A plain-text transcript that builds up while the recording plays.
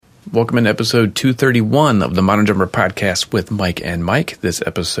Welcome in episode 231 of the Modern Drummer Podcast with Mike and Mike. This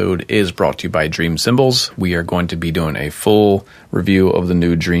episode is brought to you by Dream Cymbals. We are going to be doing a full review of the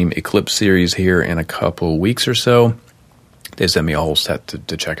new Dream Eclipse series here in a couple weeks or so. They sent me a whole set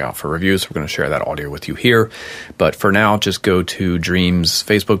to check out for reviews. So we're going to share that audio with you here. But for now, just go to Dream's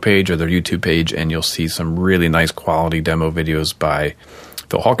Facebook page or their YouTube page, and you'll see some really nice quality demo videos by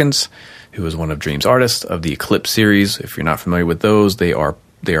Phil Hawkins, who is one of Dream's artists of the Eclipse series. If you're not familiar with those, they are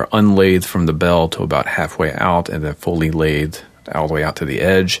unlathed from the bell to about halfway out and then fully lathed all the way out to the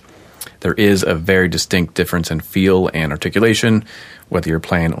edge. There is a very distinct difference in feel and articulation, whether you're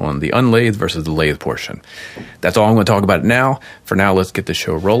playing on the unlathed versus the lathed portion. That's all I'm going to talk about now. For now, let's get the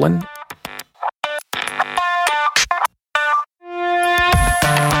show rolling.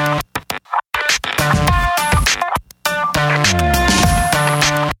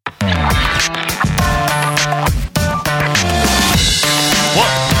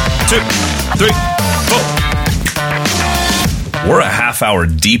 We're a half hour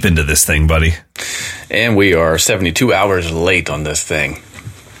deep into this thing, buddy. And we are 72 hours late on this thing.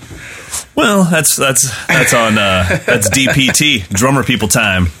 Well, that's on that's DPT, drummer people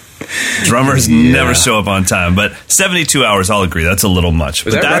time. Drummers never show up on time, but 72 hours, I'll agree, that's a little much.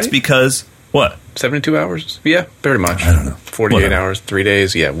 But that's right? Because what? 72 hours? Yeah, pretty much. I don't know. 48 hours, 3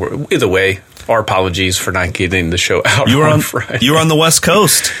 days. Yeah, either way. Our apologies for not getting the show out on Friday. You were on the West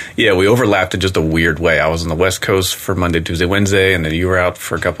Coast. Yeah, we overlapped in just a weird way. I was on the West Coast for Monday, Tuesday, Wednesday, and then you were out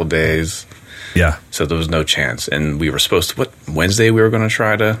for a couple of days. Yeah. So there was no chance. And we were supposed to, Wednesday we were going to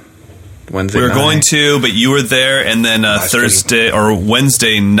try to, Wednesday We were night. going to, but you were there, and then Thursday or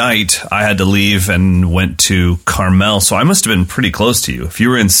Wednesday night, I had to leave and went to Carmel, so I must have been pretty close to you. If you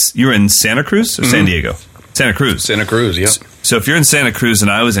were in Santa Cruz or San Diego? Santa Cruz. Santa Cruz, yeah. So if you're in Santa Cruz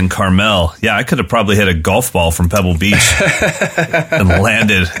and I was in Carmel, yeah, I could have probably hit a golf ball from Pebble Beach and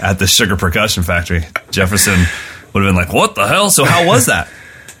landed at the Sugar Percussion Factory. Jefferson would have been like, what the hell? So how was that?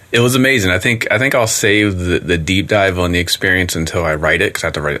 It was amazing. I think I'll save the deep dive on the experience until I write it, because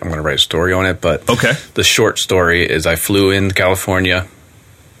I'm going to write a story on it. But okay. The short story is I flew into California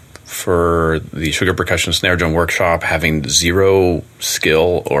for the Sugar Percussion Snare Drum Workshop, having zero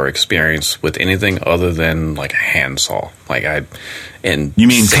skill or experience with anything other than like a handsaw. You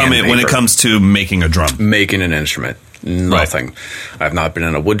mean when it comes to making a drum? Making an instrument. Nothing. Right. I've not been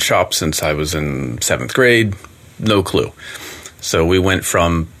in a wood shop since I was in 7th grade. No clue. So we went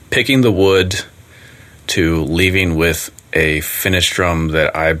from picking the wood to leaving with a finished drum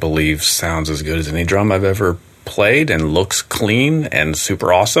that I believe sounds as good as any drum I've ever played and looks clean and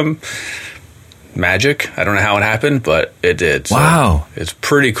super awesome. Magic. I don't know how it happened, but it did. So wow. It's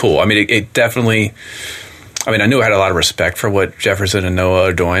pretty cool. I mean, it definitely, I knew I had a lot of respect for what Jefferson and Noah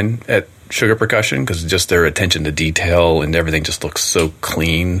are doing at Sugar Percussion, because just their attention to detail and everything just looks so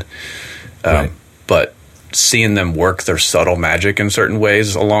clean. Right. But seeing them work their subtle magic in certain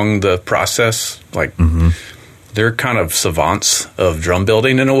ways along the process, they're kind of savants of drum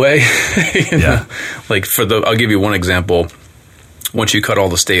building in a way. Yeah. I'll give you one example. Once you cut all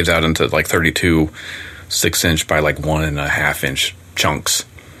the staves out into 32 6-inch by 1.5 inch chunks.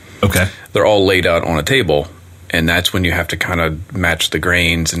 Okay. They're all laid out on a table, and that's when you have to kind of match the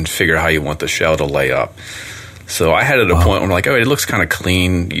grains and figure out how you want the shell to lay up. So I had it at a point where I'm it looks kind of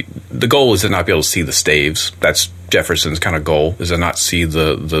clean. The goal is to not be able to see the staves. That's Jefferson's kind of goal, is to not see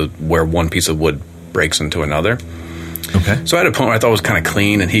the where one piece of wood breaks into another. Okay. So I had a point where I thought it was kind of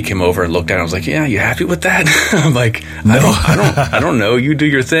clean, and he came over and looked at it. I was like, "Yeah, you happy with that?" I'm like, "No, I don't know. You do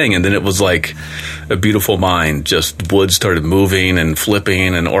your thing." And then it was like a beautiful mind. Just wood started moving and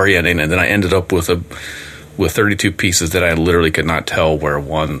flipping and orienting, and then I ended up with 32 pieces that I literally could not tell where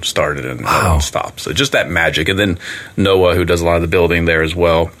one started and one stopped. So just that magic. And then Noah, who does a lot of the building there as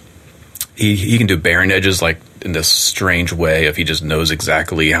well, he can do bearing edges in this strange way of he just knows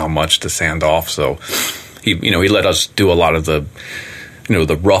exactly how much to sand off. So he let us do a lot of the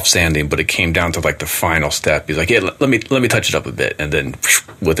rough sanding, but it came down to the final step. He's like, "Yeah, let me touch it up a bit," and then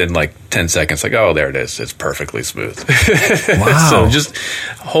within 10 seconds, oh, there it is. It's perfectly smooth. Wow! So just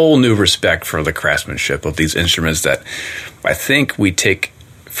a whole new respect for the craftsmanship of these instruments that I think we take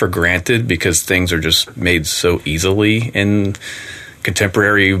for granted because things are just made so easily in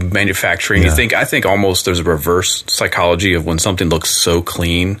contemporary manufacturing. Yeah. I think almost there's a reverse psychology of when something looks so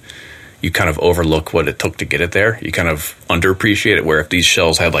clean, you kind of overlook what it took to get it there. You kind of underappreciate it, where if these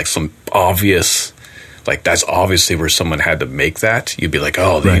shells had some obvious, that's obviously where someone had to make that, you'd be like,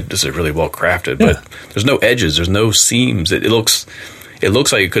 oh, right. This is really well crafted. Yeah. But there's no edges, there's no seams. It looks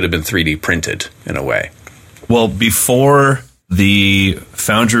like it could have been 3D printed in a way. Well, before the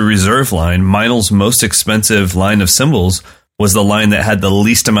Foundry Reserve line, Meinl's most expensive line of cymbals was the line that had the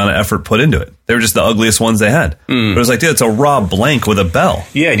least amount of effort put into it. They were just the ugliest ones they had. But it was like, dude, it's a raw blank with a bell.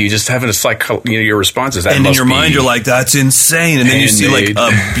 Yeah, and you just have it's like, your responses. And in your mind, you're like, that's insane. And then you see like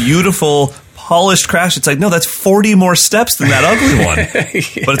a beautiful polished crash. It's like, no, that's 40 more steps than that ugly one.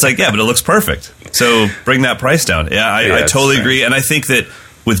 Yeah. But it's like, yeah, but it looks perfect. So bring that price down. Yeah, I totally agree. And I think that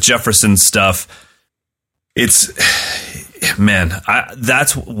with Jefferson's stuff, it's... Man,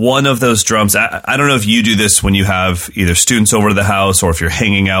 that's one of those drums. I don't know if you do this when you have either students over to the house or if you're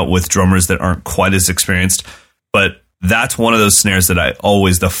hanging out with drummers that aren't quite as experienced, but that's one of those snares that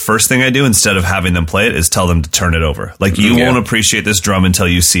the first thing I do instead of having them play it is tell them to turn it over. Like, you won't appreciate this drum until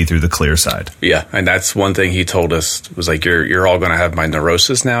you see through the clear side. Yeah, and that's one thing he told us was like, you're all going to have my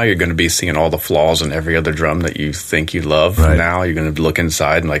neurosis now. You're going to be seeing all the flaws in every other drum that you think you love. Right. Now you're going to look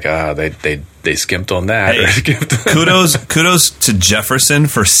inside and like, they skimped on that. Hey, kudos to Jefferson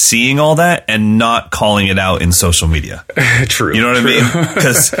for seeing all that and not calling it out in social media. True. You know what I mean?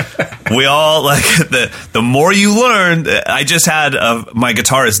 Because we all, like, the more you learn, I just had my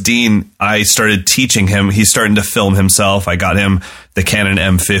guitarist, Dean, I started teaching him. He's starting to film himself. I got him the Canon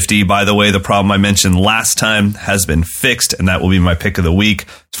M50. By the way, the problem I mentioned last time has been fixed, and that will be my pick of the week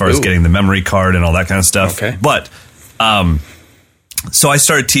as far as getting the memory card and all that kind of stuff. Okay. But, so I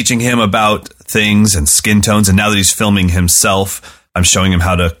started teaching him about things and skin tones, and now that he's filming himself, I'm showing him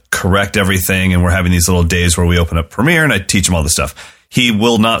how to correct everything, and we're having these little days where we open up Premiere, and I teach him all this stuff. He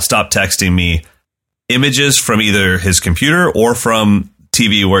will not stop texting me images from either his computer or from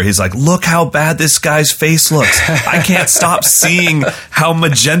TV where he's like, look how bad this guy's face looks. I can't stop seeing how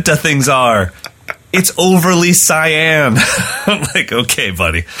magenta things are. It's overly cyan. I'm like, okay,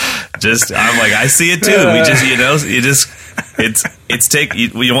 buddy. I'm like, I see it too.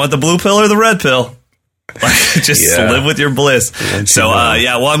 You want the blue pill or the red pill? Like, just live with your bliss. So,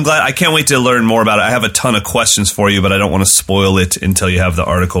 well, I'm glad. I can't wait to learn more about it. I have a ton of questions for you, but I don't want to spoil it until you have the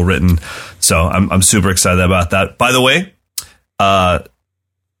article written. So I'm super excited about that. By the way,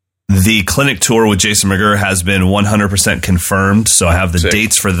 the clinic tour with Jason McGurr has been 100% confirmed. So I have the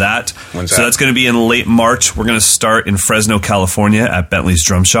dates for that. When's that? So that's going to be in late March. We're going to start in Fresno, California at Bentley's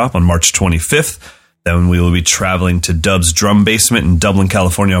Drum Shop on March 25th. Then we will be traveling to Dub's Drum Basement in Dublin,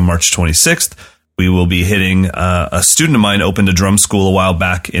 California on March 26th. We will be hitting a student of mine opened a drum school a while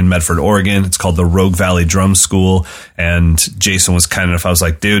back in Medford, Oregon. It's called the Rogue Valley Drum School. And Jason was kind enough. I was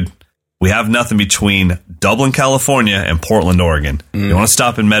like, dude, we have nothing between Dublin, California and Portland, Oregon. You want to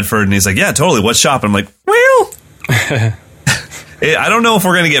stop in Medford? And he's like, yeah, totally. What shop? I'm like, well, I don't know if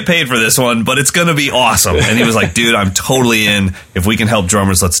we're going to get paid for this one, but it's going to be awesome. And he was like, dude, I'm totally in. If we can help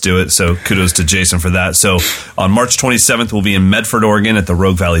drummers, let's do it. So kudos to Jason for that. So on March 27th, we'll be in Medford, Oregon at the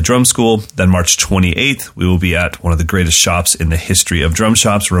Rogue Valley Drum School. Then March 28th, we will be at one of the greatest shops in the history of drum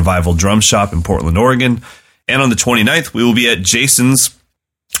shops, Revival Drum Shop in Portland, Oregon. And on the 29th, we will be at Jason's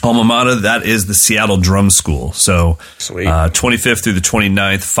alma mater. That is the Seattle Drum School. So 25th through the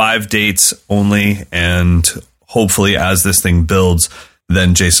 29th, 5 dates only. And hopefully, as this thing builds,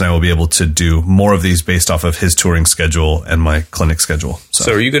 then Jason and I will be able to do more of these based off of his touring schedule and my clinic schedule.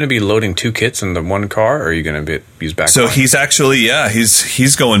 So are you going to be loading 2 kits in the one car, or are you going to use back? So he's actually,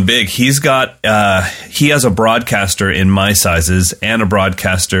 he's going big. He's got, he has a broadcaster in my sizes and a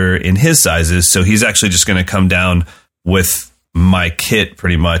broadcaster in his sizes. So he's actually just going to come down with my kit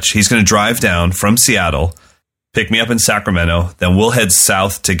pretty much. He's going to drive down from Seattle, pick me up in Sacramento, then we'll head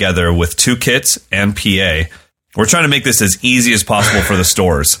south together with 2 kits and PA. We're trying to make this as easy as possible for the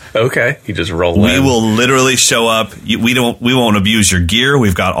stores. Okay. You just roll in. We will literally show up. We won't abuse your gear.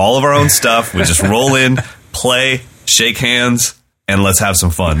 We've got all of our own stuff. We just roll in, play, shake hands, and let's have some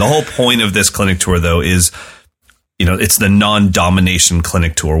fun. The whole point of this clinic tour, though, is, it's the non-domination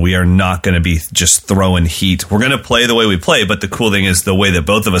clinic tour. We are not going to be just throwing heat. We're going to play the way we play, but the cool thing is the way that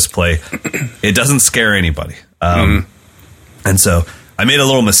both of us play, it doesn't scare anybody. And so I made a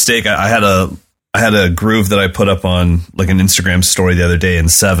little mistake. I had a groove that I put up on like an Instagram story the other day in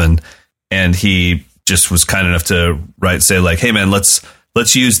 7, and he just was kind enough to say like, hey man, let's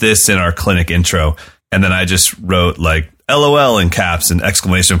use this in our clinic intro. And then I just wrote like LOL in caps and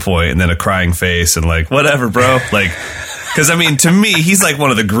exclamation point and then a crying face and like, whatever, bro. Like, because I mean, to me, he's like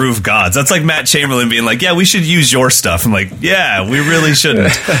one of the groove gods. That's like Matt Chamberlain being like, yeah, we should use your stuff. I'm like, yeah, we really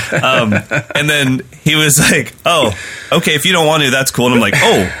shouldn't. And then he was like, oh, okay, if you don't want to, that's cool. And I'm like,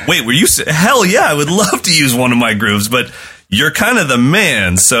 oh, wait, were you? Hell yeah, I would love to use one of my grooves, but you're kind of the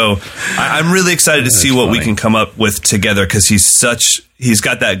man. So I'm really excited to see what we can come up with together, because he's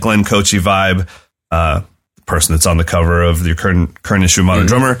got that Glenn Coachy vibe, person that's on the cover of your current issue of Modern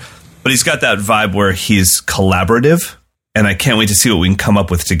Drummer, but he's got that vibe where he's collaborative. And I can't wait to see what we can come up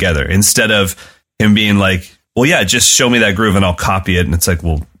with together. Instead of him being like, well, yeah, just show me that groove and I'll copy it. And it's like,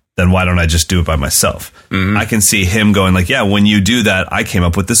 well, then why don't I just do it by myself? Mm-hmm. I can see him going like, yeah, when you do that, I came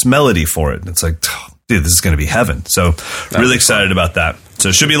up with this melody for it. And it's like, dude, this is going to be heaven. So really excited about that. So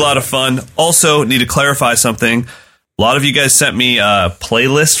it should be a lot of fun. Also, need to clarify something. A lot of you guys sent me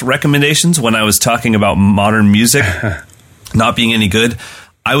playlist recommendations when I was talking about modern music not being any good.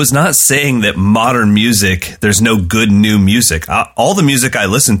 I was not saying that modern music, there's no good new music. All the music I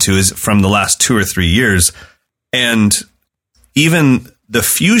listen to is from the last 2 or 3 years. And even the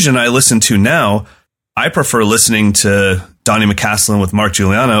fusion I listen to now, I prefer listening to Donnie McCaslin with Mark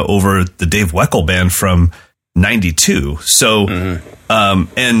Giuliano over the Dave Weckl band from 92. So,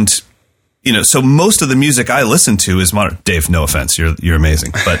 and you know, so most of the music I listen to is modern. Dave, no offense, you're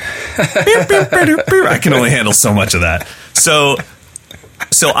amazing, but I can only handle so much of that. So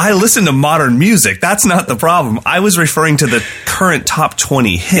I listen to modern music. That's not the problem. I was referring to the current top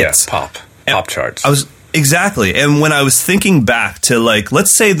 20 hits. Yeah, pop charts. Exactly. And when I was thinking back to, like,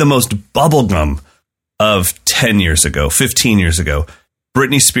 let's say the most bubblegum of 10 years ago, 15 years ago,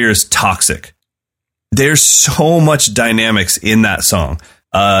 Britney Spears' Toxic. There's so much dynamics in that song.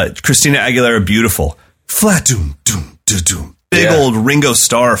 Christina Aguilera, Beautiful. Flat doom, doom, doom, doom. Big old Ringo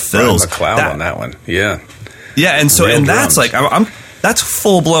Starr fills. McLeod on that one. Yeah. Yeah. And so, and that's like, that's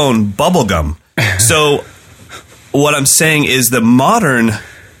full blown bubblegum. So what I'm saying is the modern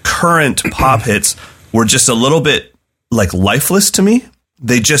current pop hits were just a little bit like lifeless to me.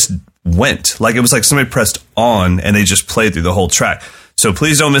 They just went like, it was like somebody pressed on and they just played through the whole track. So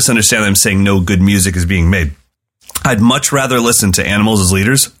please don't misunderstand that I'm saying no good music is being made. I'd much rather listen to Animals as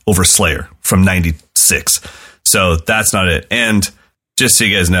Leaders over Slayer from 96. So that's not it. And just so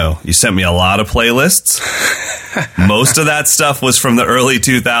you guys know, you sent me a lot of playlists. Most of that stuff was from the early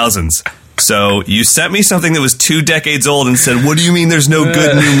 2000s. So you sent me something that was 2 decades old and said, what do you mean there's no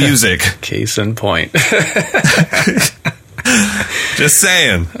good new music? Case in point. Just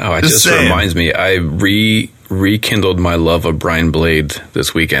saying. Oh, it just reminds me, I rekindled my love of Brian Blade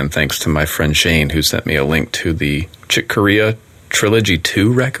this weekend, thanks to my friend Shane, who sent me a link to the Chick Corea Trilogy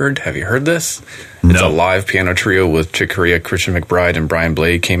 2 record. Have you heard this? No. It's a live piano trio with Chick Corea, Christian McBride, and Brian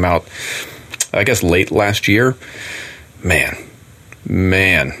Blade. Came out, I guess, late last year. Man,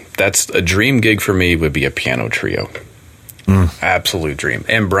 that's a dream gig for me, would be a piano trio. Absolute dream.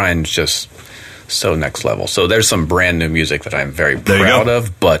 And Brian's just so next level. So there's some brand new music that I'm very proud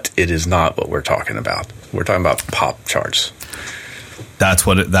of, but it is not what we're talking about. We're talking about pop charts. That's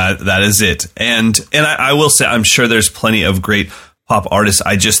what that is it. And I will say, I'm sure there's plenty of great pop artists.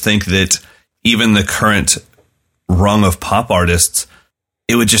 I just think that even the current rung of pop artists,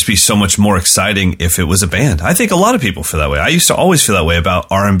 it would just be so much more exciting if it was a band. I think a lot of people feel that way. I used to always feel that way about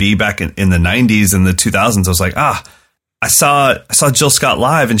R&B back in the 90s and the 2000s. I was like, I saw Jill Scott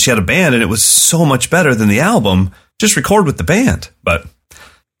live and she had a band and it was so much better than the album. Just record with the band. But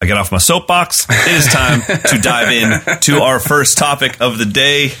I get off my soapbox. It is time to dive in to our first topic of the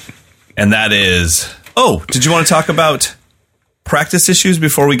day. And that is, did you want to talk about practice issues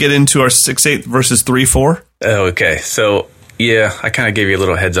before we get into our 6/8 versus 3/4? Okay. So, yeah, I kind of gave you a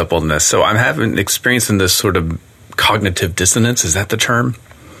little heads up on this. So I'm experiencing this sort of cognitive dissonance. Is that the term?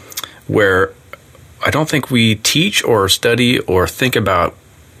 Where I don't think we teach or study or think about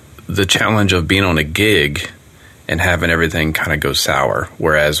the challenge of being on a gig and having everything kind of go sour.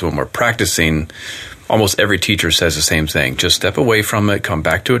 Whereas when we're practicing, almost every teacher says the same thing. Just step away from it, come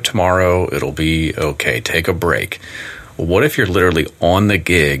back to it tomorrow. It'll be okay. Take a break. Well, what if you're literally on the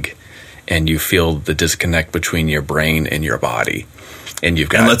gig and you feel the disconnect between your brain and your body? And you've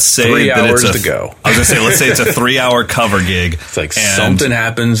got let's say 3 hours to go. I was going to say, let's say it's a 3-hour cover gig. It's like something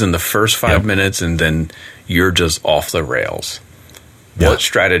happens in the first 5 minutes and then you're just off the rails. Yeah. What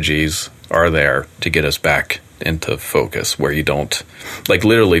strategies are there to get us back into focus where you don't, like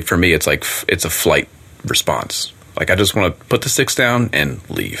literally for me, it's like it's a flight response. Like I just want to put the sticks down and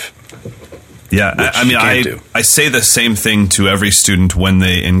leave. Yeah, I say the same thing to every student when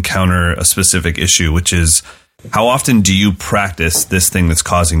they encounter a specific issue, which is, how often do you practice this thing that's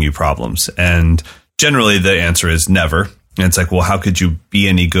causing you problems? And generally the answer is never. And it's like, well, how could you be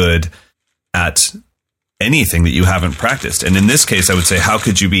any good at anything that you haven't practiced? And in this case, I would say, how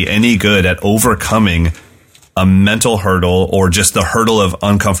could you be any good at overcoming a mental hurdle or just the hurdle of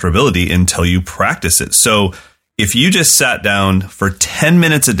uncomfortability until you practice it? So if you just sat down for 10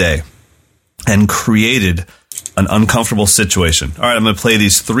 minutes a day and created an uncomfortable situation. All right, I'm going to play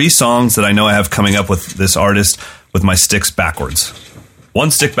these 3 songs that I know I have coming up with this artist with my sticks backwards.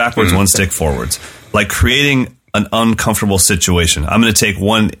 1 stick backwards, 1 stick forwards. Like creating an uncomfortable situation. I'm going to take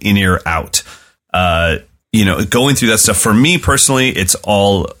 1 in-ear out. going through that stuff, for me personally, it's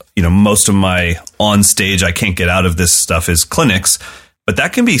all, most of my on stage, I can't get out of this stuff is clinics, but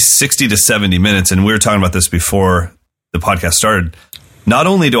that can be 60 to 70 minutes. And we were talking about this before the podcast started. Not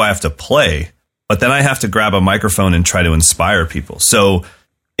only do I have to play, but then I have to grab a microphone and try to inspire people. So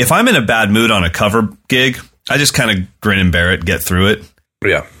if I'm in a bad mood on a cover gig, I just kind of grin and bear it, get through it.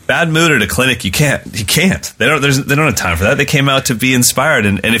 Yeah. Bad mood at a clinic, you can't. They don't have time for that. They came out to be inspired.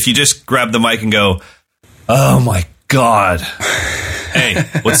 And if you just grab the mic and go, oh my God. Hey,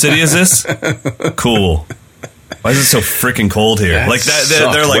 what city is this? Cool. Why is it so freaking cold here? That like that,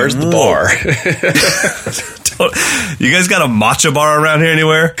 they're like, where's the bar? You guys got a matcha bar around here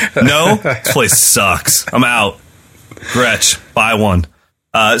anywhere? No? This place sucks. I'm out. Gretsch, buy one.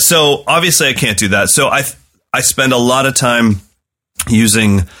 So obviously I can't do that. So I spend a lot of time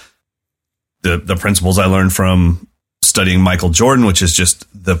using the principles I learned from studying Michael Jordan, which is just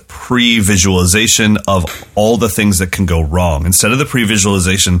the pre-visualization of all the things that can go wrong. Instead of the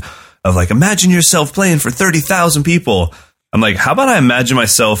pre-visualization of like, imagine yourself playing for 30,000 people. I'm like, how about I imagine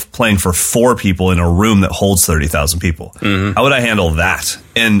myself playing for 4 people in a room that holds 30,000 people? Mm-hmm. How would I handle that?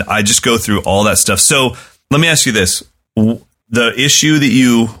 And I just go through all that stuff. So let me ask you this. The issue that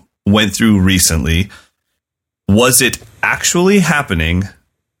you went through recently, was it actually happening?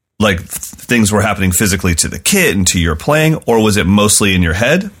 Like things were happening physically to the kit and to your playing, or was it mostly in your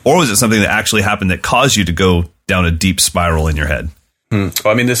head? Or was it something that actually happened that caused you to go down a deep spiral in your head? Well,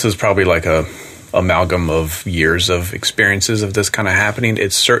 I mean, this is probably like a amalgam of years of experiences of this kind of happening.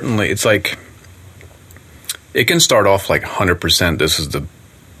 It's like, it can start off like 100%. This is the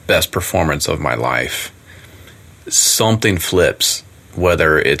best performance of my life. Something flips,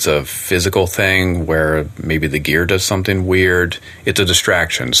 whether it's a physical thing where maybe the gear does something weird, it's a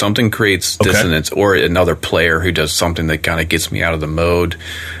distraction. Something creates dissonance, or another player who does something that kind of gets me out of the mode.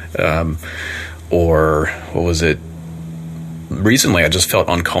 Or what was it? Recently, I just felt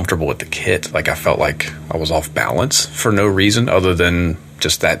uncomfortable with the kit. Like I felt like I was off balance for no reason other than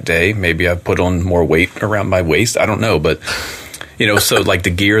just that day. Maybe I put on more weight around my waist. I don't know. But, so like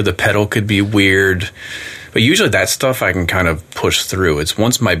the gear, the pedal could be weird. But usually that stuff I can kind of push through. It's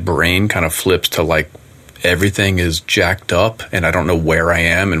once my brain kind of flips to like everything is jacked up and I don't know where I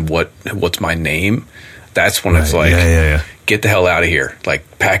am and what's my name. That's when it's like, get the hell out of here.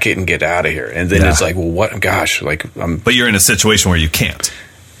 Like, pack it and get out of here. And then it's like, well, what? Gosh, like, But you're in a situation where you can't.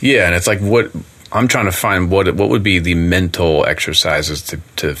 Yeah, and it's like, what? I'm trying to find what would be the mental exercises to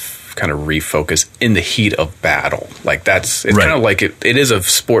kind of refocus in the heat of battle. Like, it's kind of like it is a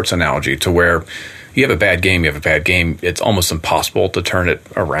sports analogy to where you have a bad game, it's almost impossible to turn it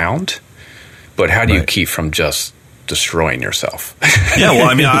around. But how do you keep from just destroying yourself? Yeah, well,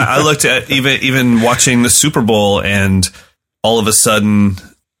 I mean, I looked at even watching the Super Bowl, and all of a sudden,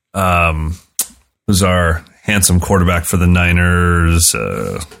 who's our handsome quarterback for the Niners?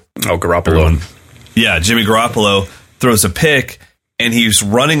 Garoppolo. Yeah, Jimmy Garoppolo throws a pick, and he's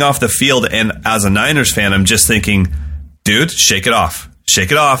running off the field. And as a Niners fan, I'm just thinking, dude, shake it off.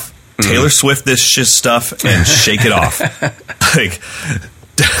 Shake it off. Taylor Swift this stuff and shake it off. Like,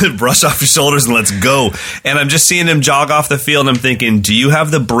 brush off your shoulders and let's go. And I'm just seeing him jog off the field, and I'm thinking, do you have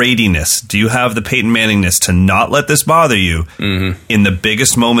the Brady-ness? Do you have the Peyton Manning-ness to not let this bother you in the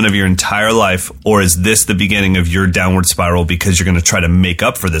biggest moment of your entire life? Or is this the beginning of your downward spiral because you're going to try to make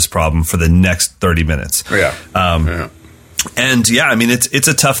up for this problem for the next 30 minutes? And yeah, I mean, it's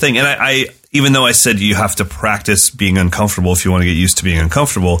a tough thing. And I even though I said you have to practice being uncomfortable if you want to get used to being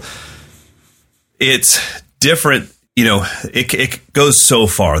uncomfortable, it's different. It goes so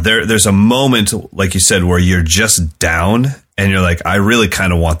far. There's a moment, like you said, where you're just down and you're like, I really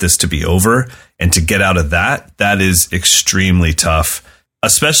kind of want this to be over. And to get out of that is extremely tough,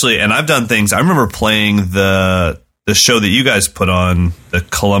 especially. And I've done things. I remember playing the show that you guys put on, the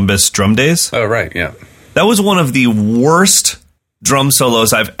Columbus Drum Days. Oh, right. Yeah. That was one of the worst drum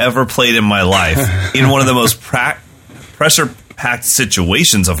solos I've ever played in my life in one of the most pressure-packed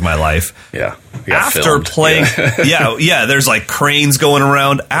situations of my life. Yeah. After filmed. playing, there's like cranes going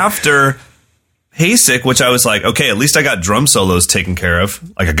around. After Hasek, which I was like, okay, at least I got drum solos taken care of.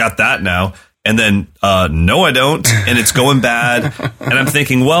 Like, I got that now. And then, no, I don't. And it's going bad. And I'm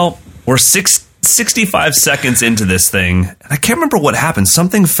thinking, well, we're 65 seconds into this thing. And I can't remember what happened.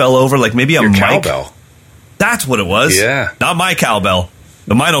 Something fell over, like maybe a mic. Cowbell. That's what it was. Yeah. Not my cowbell.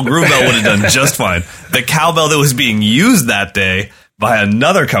 The Meinl Groove Bell would have done just fine. The cowbell that was being used that day by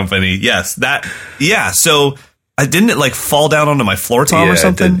another company. Yes. So I didn't like fall down onto my floor tom or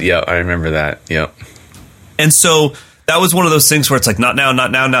something. Yeah, I remember that. Yep. And so that was one of those things where it's like, not now. And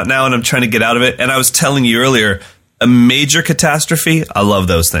I'm trying to get out of it. And I was telling you earlier, a major catastrophe, I love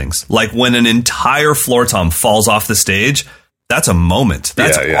those things. Like when an entire floor tom falls off the stage, that's a moment.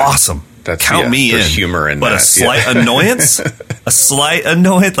 That's awesome. Count me in. Humor in but that. A slight annoyance,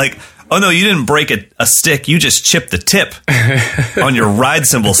 like, oh no, you didn't break a stick. You just chipped the tip on your ride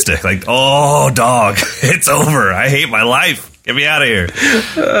cymbal stick. Like, oh, dog, it's over. I hate my life. Get me out of here.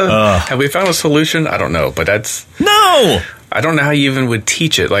 Have we found a solution? I don't know, but no. I don't know how you even would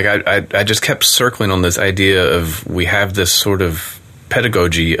teach it. Like I just kept circling on this idea of we have this sort of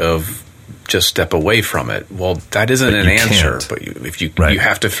pedagogy of just step away from it. Well, that isn't an answer, but if you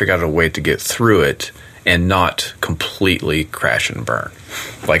have to figure out a way to get through it and not completely crash and burn.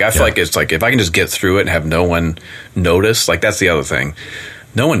 Like I feel like it's like if I can just get through it and have no one notice, like that's the other thing.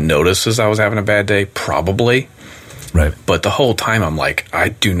 No one notices I was having a bad day, probably. Right. But the whole time I'm like, I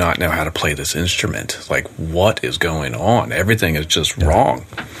do not know how to play this instrument. Like, what is going on? Everything is just wrong.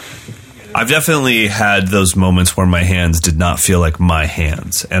 I've definitely had those moments where my hands did not feel like my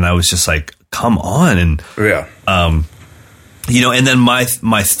hands. And I was just like, come on. And, and then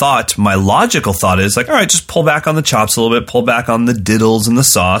my logical thought is like, all right, just pull back on the chops a little bit, pull back on the diddles and the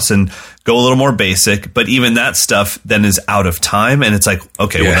sauce and go a little more basic. But even that stuff then is out of time. And it's like,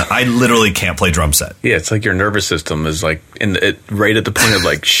 okay, well, I literally can't play drum set. Yeah, it's like your nervous system is like right at the point of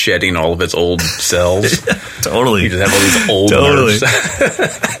like shedding all of its old cells. Totally. You just have all these old nerves.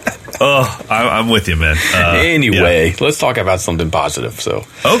 Oh, I'm with you, man. Anyway, let's talk about something positive. So,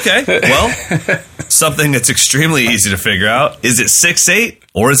 okay, well, something that's extremely easy to figure out. Is it 6/8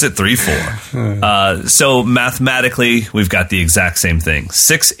 or is it 3/4? So mathematically, we've got the exact same thing.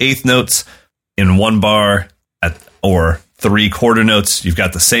 6/8 notes in one bar or 3/4 notes. You've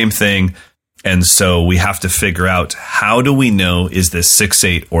got the same thing. And so we have to figure out, how do we know, is this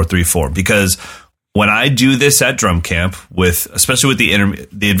 6/8 or 3/4? Because when I do this at drum camp, especially with the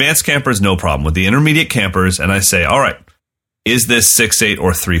advanced campers, no problem. With the intermediate campers, and I say, all right, is this 6/8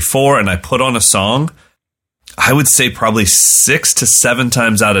 or 3/4? And I put on a song, I would say probably 6 to 7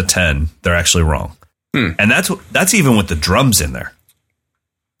 times out of 10, they're actually wrong. And that's even with the drums in there.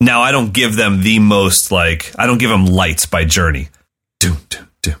 Now, I don't give them the most, like, I don't give them Lights by Journey. Do, do,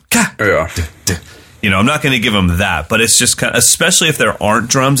 do, ka, do, do. I'm not going to give them that, but it's just kind of, especially if there aren't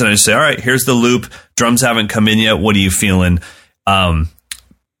drums, and I just say, all right, here's the loop. Drums haven't come in yet. What are you feeling?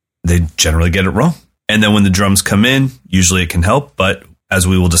 They generally get it wrong. And then when the drums come in, usually it can help. But as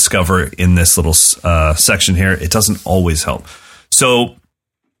we will discover in this little section here, it doesn't always help. So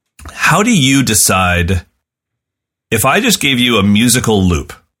how do you decide, if I just gave you a musical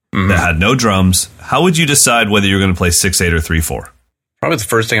loop that had no drums, how would you decide whether you're going to play 6/8 or 3/4? Probably the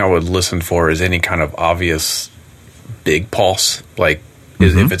first thing I would listen for is any kind of obvious big pulse. Like,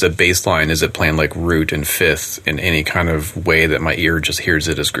 if it's a bass line, is it playing like root and fifth in any kind of way that my ear just hears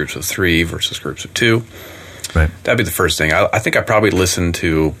it as groups of 3 versus groups of 2? Right. That'd be the first thing. I think I probably listen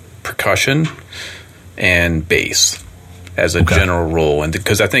to percussion and bass as a general rule. And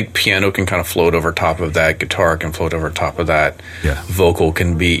because I think piano can kind of float over top of that, guitar can float over top of that, vocal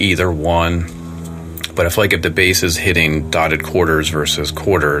can be either one. But I feel like if the bass is hitting dotted quarters versus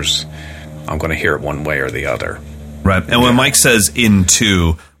quarters, I'm going to hear it one way or the other. Right. And when Mike says in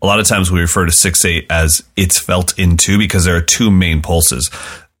 2, a lot of times we refer to 6/8 as it's felt in 2 because there are 2 main pulses.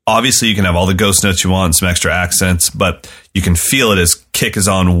 Obviously, you can have all the ghost notes you want and some extra accents, but you can feel it as kick is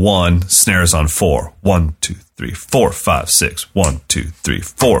on 1, snare is on 4. 1, 2, 3, 4, 5, 6. 1, 2, 3,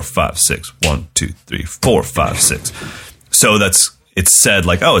 4, 5, 6. 1, 2, 3, 4, 5, 6. So it's said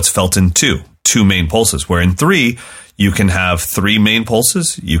like, oh, it's felt in 2 main pulses, where in 3, you can have 3 main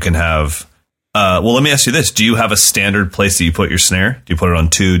pulses. You can have, well, let me ask you this. Do you have a standard place that you put your snare? Do you put it on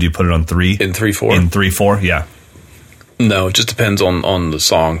 2? Do you put it on 3? In 3/4? In 3/4, yeah. No, it just depends on the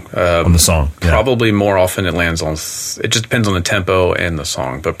song. On the song, Probably more often it lands on, it just depends on the tempo and the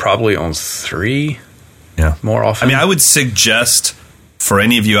song, but probably on 3 more often. I mean, I would suggest for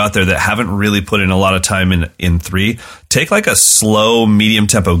any of you out there that haven't really put in a lot of time in 3, take like a slow, medium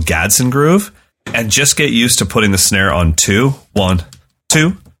tempo Gadsden groove and just get used to putting the snare on 2. 1,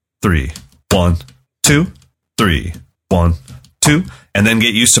 2, 3. 1, 2, 3. 1, 2. And then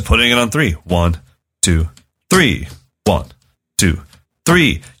get used to putting it on 3. 1, 2, 3. 1, 2,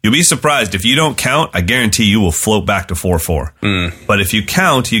 3. You'll be surprised. If you don't count, I guarantee you will float back to 4/4. But if you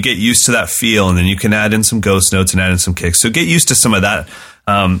count, you get used to that feel, and then you can add in some ghost notes and add in some kicks. So get used to some of that.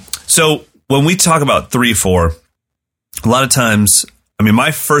 So when we talk about 3/4, a lot of times, I mean,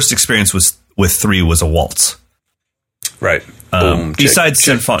 my first experience with 3 was a waltz. Right. Boom, besides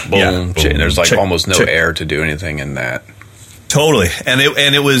symphonic, boom, boom, there's like almost no air to do anything in that. Totally, and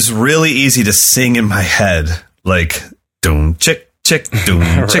it was really easy to sing in my head, like doom chick chick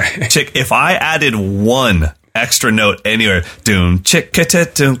doom chick chick. If I added 1 extra note anywhere. Doom,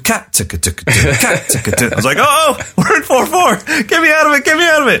 chicka doom, cat, chicka cat. I was like, oh, we're in 4/4. Get me out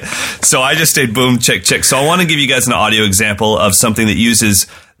of it. So I just stayed boom, chick. So I want to give you guys an audio example of something that uses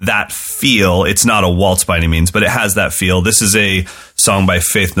that feel. It's not a waltz by any means, but it has that feel. This is a song by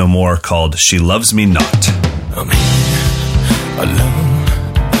Faith No More called She Loves Me Not. I'm here alone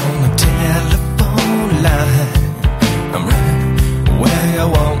on the telephone line. I'm right where you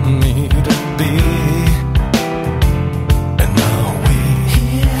want me to be. And my way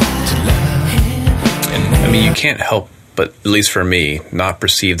to love. I mean, you can't help but, at least for me, not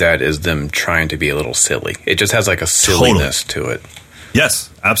perceive that as them trying to be a little silly. It just has like a silliness to it. Yes,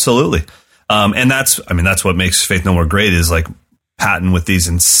 absolutely. And that's what makes Faith No More great is like Patton with these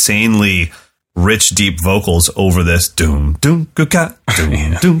insanely rich, deep vocals over this doom, doom, guka,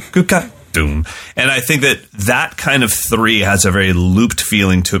 doom, doom, guka, doom. And I think that kind of 3 has a very looped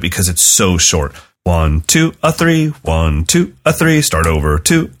feeling to it because it's so short. 1, 2, a 3, 1, 2, a 3, start over,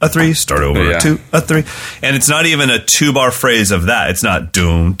 2, a 3, start over, 2, a 3. And it's not even a 2-bar phrase of that. It's not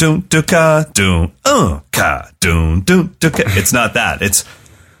doom, doom, duka, doom, ka, doom, doom, duka. It's not that. It's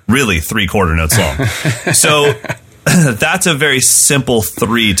really 3/4 notes long. So that's a very simple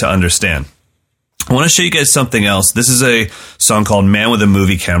 3 to understand. I want to show you guys something else. This is a song called Man with a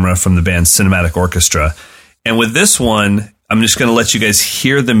Movie Camera from the band Cinematic Orchestra. And with this one, I'm just going to let you guys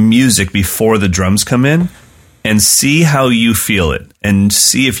hear the music before the drums come in and see how you feel it and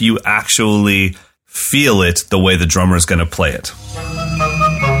see if you actually feel it the way the drummer is going to play it.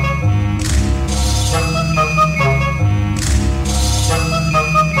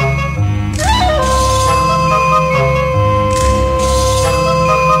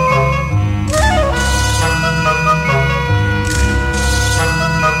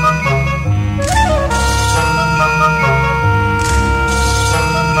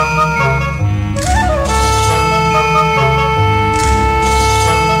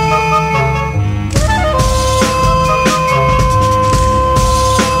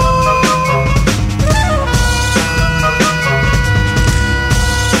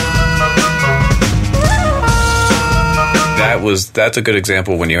 That's a good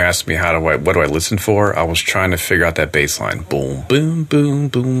example. When you asked me what do I listen for, I was trying to figure out that bass line. Boom, boom, boom,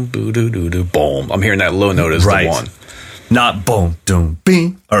 boom, boo, doo, doo, doo, boom. I'm hearing that low note as the one. Not boom, doom,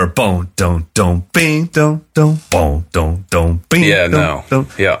 bing, or boom, doom, doom, bing, doom, doom, boom, doom, doom, bing. Yeah, doom, no. Doom.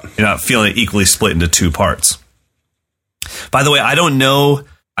 Yeah. You're not feeling it equally split into 2 parts. By the way, I don't know.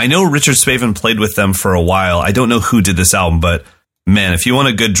 I know Richard Spaven played with them for a while. I don't know who did this album, but man, if you want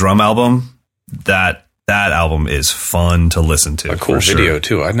a good drum album, that album is fun to listen to. A cool video,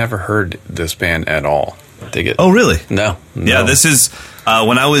 too. I'd never heard this band at all. Dig it. Oh, really? No. Yeah, this is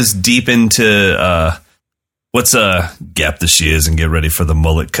when I was deep into what's Gap the She Is and Get Ready for the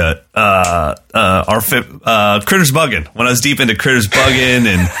Mullet Cut. Critters Buggin'. When I was deep into Critters Buggin'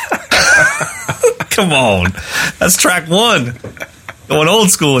 and come on, that's track 1. Going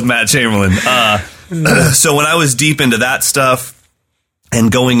old school with Matt Chamberlain. So when I was deep into that stuff, and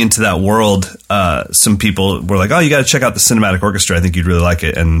going into that world, some people were like, oh, you got to check out the Cinematic Orchestra. I think you'd really like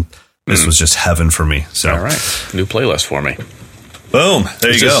it. And this was just heaven for me. So, all right. New playlist for me. Boom.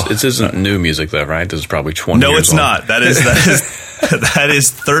 There you go. This isn't new music, though, right? This is probably 20 years old. No, it's not. That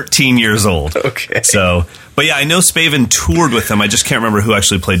is 13 years old. Okay. So, but yeah, I know Spaven toured with them. I just can't remember who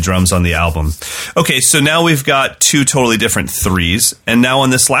actually played drums on the album. Okay, so now we've got 2 totally different 3s. And now on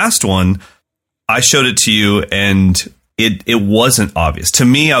this last one, I showed it to you and it wasn't obvious. To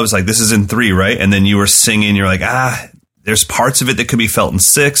me, I was like, this is in 3, right? And then you were singing, you're like, there's parts of it that could be felt in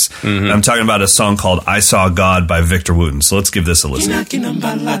 6. Mm-hmm. And I'm talking about a song called I Saw God by Victor Wooten. So let's give this a listen.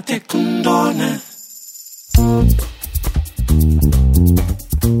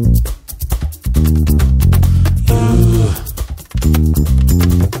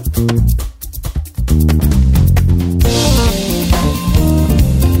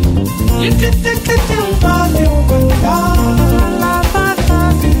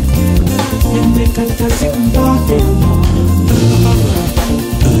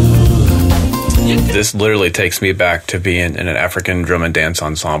 This literally takes me back to being in an African drum and dance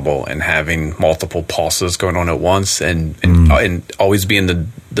ensemble and having multiple pulses going on at once, and always being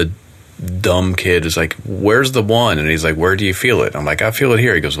the dumb kid is like, where's the one? And he's like, where do you feel it? I'm like, I feel it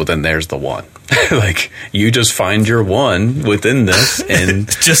here. He goes, well, then there's the one. Like, you just find your one within this and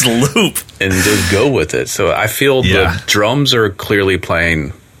just loop and just go with it. So I feel the drums are clearly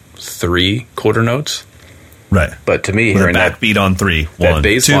playing 3 quarter notes. Right. But to me, with hearing a backbeat on 3. That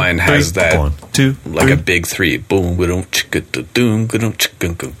bass line has that 1, 2, like 3. a big 3. Boom, and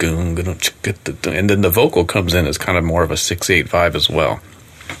then the vocal comes in as kind of more of a 6/8 vibe as well.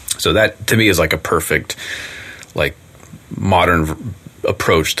 So that to me is like a perfect like modern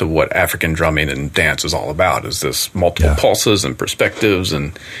approach to what African drumming and dance is all about. Is this multiple pulses and perspectives,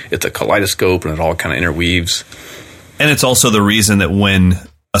 and it's a kaleidoscope, and it all kind of interweaves. And it's also the reason that when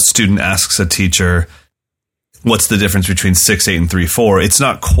a student asks a teacher, what's the difference between 6/8 and 3/4? It's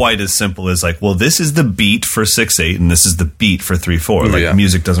not quite as simple as like, well, this is the beat for 6/8 and this is the beat for 3/4. Like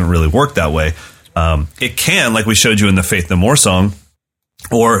music doesn't really work that way. It can, like we showed you in the Faith No More song,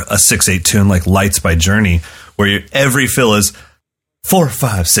 or a 6/8 tune like Lights by Journey, where every fill is 4,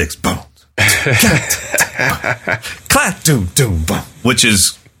 5, 6, boom, clap, doom, doom, boom, which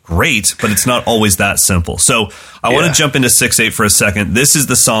is great, but it's not always that simple. So I want to jump into 6/8 for a second. This is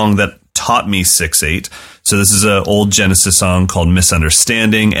the song that taught me 6/8. So this is an old Genesis song called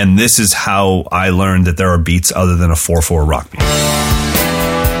Misunderstanding, and this is how I learned that there are beats other than a 4/4 rock beat.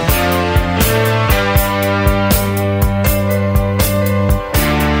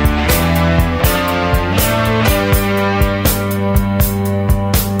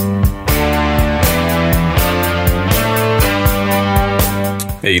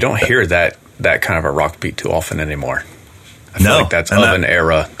 Yeah, you don't hear that kind of a rock beat too often anymore. I feel like that's of an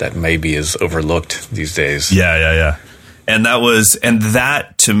era that maybe is overlooked these days. Yeah. And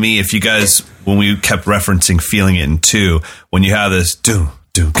that to me, if you guys, when we kept referencing Feeling It in 2, when you have this doom,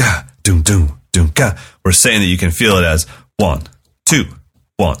 doom, ga, doom, doom, doom, ga, we're saying that you can feel it as 1, 2,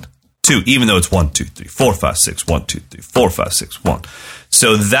 1, 2, even though it's 1, 2, 3, 4, 5, 6, 1, 2, 3, 4, 5, 6, 1.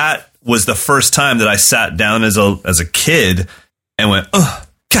 So that was the first time that I sat down as a kid and went,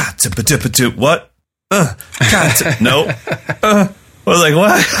 what? No. I was like,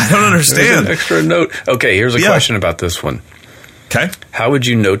 what? I don't understand. There's an extra note. Okay, here's a question about this one. Okay. How would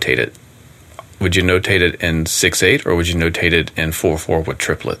you notate it? Would you notate it in 6/8 or would you notate it in 4/4 with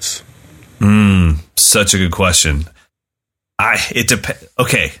triplets? Such a good question. It depends.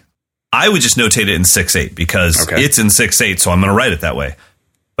 Okay. I would just notate it in 6/8 because it's in 6/8, so I'm going to write it that way.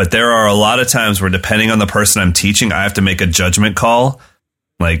 But there are a lot of times where, depending on the person I'm teaching, I have to make a judgment call.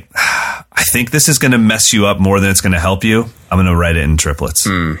 Like, I think this is going to mess you up more than it's going to help you. I'm going to write it in triplets.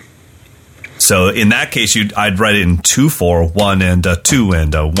 So in that case, I'd write it in 2/4, 1 and a 2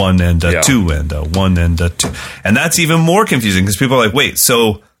 and a 1 and a 2 and a 1 and a 2. And that's even more confusing because people are like, wait,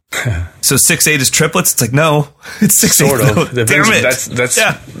 so 6/8 is triplets? It's like, no, it's 6/8. Sort of. No, damn it. That's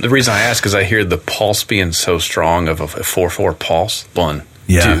the reason I ask, because I hear the pulse being so strong of a 4/4 pulse. 1,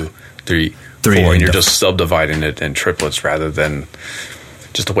 2, 3, 4, and you're just subdividing it in triplets rather than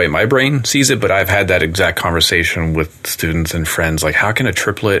just the way my brain sees it. But I've had that exact conversation with students and friends. Like, how can a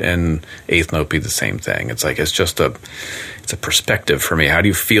triplet and eighth note be the same thing? It's like, it's a perspective for me. How do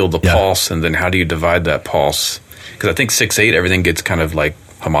you feel the pulse, and then how do you divide that pulse? Because I think 6/8, everything gets kind of like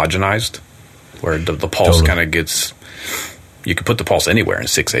homogenized, where the pulse kind of gets, you can put the pulse anywhere in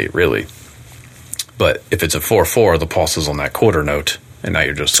 6/8 really. But if it's a 4/4, the pulse is on that quarter note, and now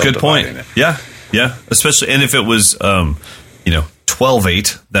you're just subdividing it. Yeah. Especially, and if it was,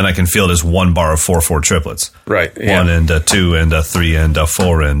 12/8, then I can feel it as one bar of 4/4 triplets. Right. 1 and a 2 and a 3 and a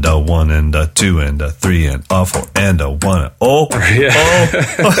 4 and a 1 and a 2 and a 3 and a 4 and a 1.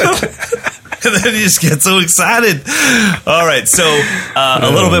 And then you just get so excited. All right, so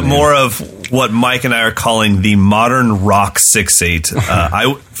a little bit more of what Mike and I are calling the modern rock 6/8.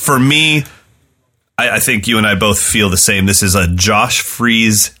 For me, I think you and I both feel the same. This is a Josh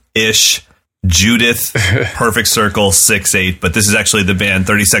Freese-ish Judith Perfect Circle 6/8, but this is actually the band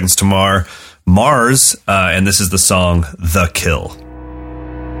 30 Seconds to Mars, and this is the song The Kill.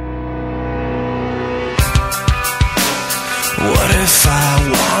 What if I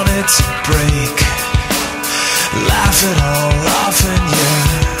wanted to break, laugh it all off in your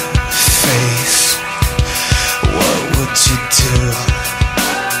face? What would you do?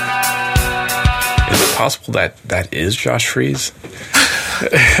 Is it possible that is Josh Freese?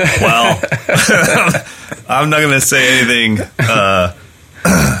 Well, I'm not going to say anything. I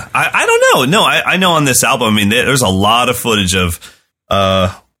don't know. No, I know on this album, I mean, there's a lot of footage of,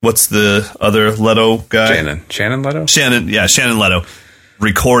 what's the other Leto guy? Shannon Leto? Shannon Leto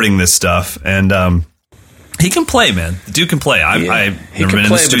recording this stuff. And he can play, man. The dude can play. I've never been in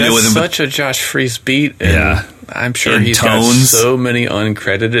the studio with him. But such a Josh Freese beat. And I'm sure he's got so many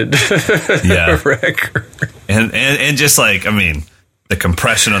uncredited records. And just like, I mean, the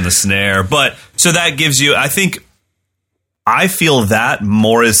compression on the snare. But so that gives you, I feel that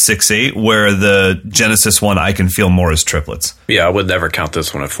more as 6/8, where the Genesis one I can feel more as triplets. Yeah, I would never count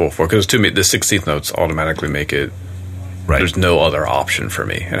this one at 4/4 because to me the 16th notes automatically make it. Right. There's no other option for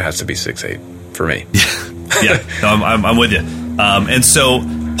me. It has to be 6/8 for me. No, I'm with you. And so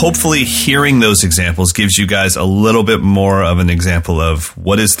hopefully hearing those examples gives you guys a little bit more of an example of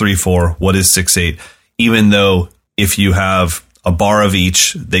what is 3/4, what is 6/8. even though if you have a bar of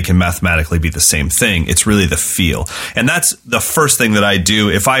each, they can mathematically be the same thing. It's really the feel. And that's the first thing that I do.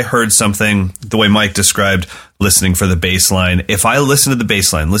 If I heard something, the way Mike described listening for the bass line, if I listen to the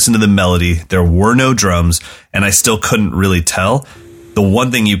bass line, listen to the melody, there were no drums, and I still couldn't really tell, the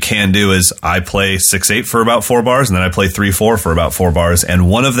one thing you can do is I play 6/8 for about 4 bars, and then I play 3/4 for about 4 bars, and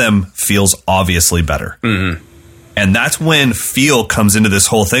one of them feels obviously better. Mm-hmm. And that's when feel comes into this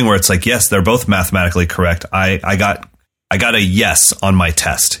whole thing where it's like, yes, they're both mathematically correct. I got a yes on my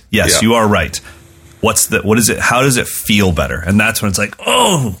test. Yes, you are right. What is it? How does it feel better? And that's when it's like,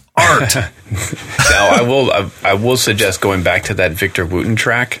 oh, art. Now, I will suggest going back to that Victor Wooten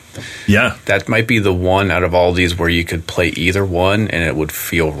track. Yeah. That might be the one out of all these where you could play either one and it would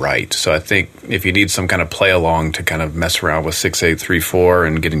feel right. So I think if you need some kind of play along to kind of mess around with 6/8, 3/4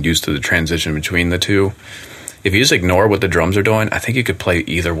 and getting used to the transition between the two, if you just ignore what the drums are doing, I think you could play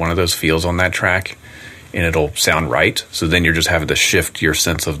either one of those feels on that track and it'll sound right. So then you're just having to shift your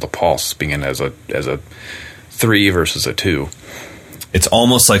sense of the pulse being as a 3 versus a 2. It's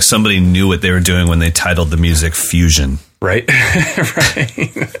almost like somebody knew what they were doing when they titled the music Fusion. Right. Right.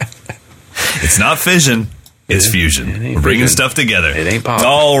 It's not fission, it's fusion. We're bringing stuff together. It ain't pop.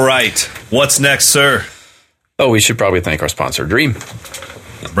 All right. What's next, sir? Oh, we should probably thank our sponsor, Dream.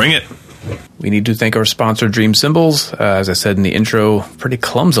 Bring it. We need to thank our sponsor, Dream Cymbals. As I said in the intro, pretty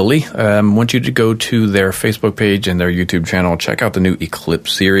clumsily, I want you to go to their Facebook page and their YouTube channel. Check out the new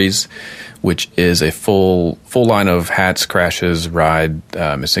Eclipse series, which is a full line of hats, crashes, ride.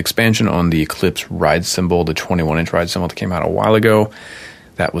 It's an expansion on the Eclipse ride cymbal, the 21-inch ride cymbal that came out a while ago.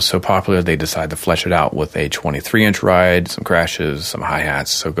 That was so popular, they decided to flesh it out with a 23-inch ride, some crashes, some hi-hats.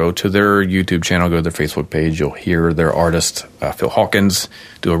 So go to their YouTube channel, go to their Facebook page. You'll hear their artist, Phil Hawkins,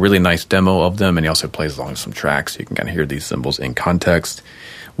 do a really nice demo of them, and he also plays along some tracks. So you can kind of hear these cymbals in context.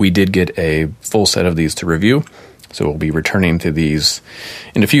 We did get a full set of these to review, so we'll be returning to these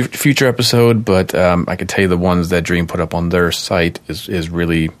in a future episode, but I can tell you the ones that Dream put up on their site is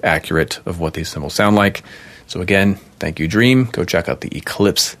really accurate of what these cymbals sound like. So again, thank you, Dream. Go check out the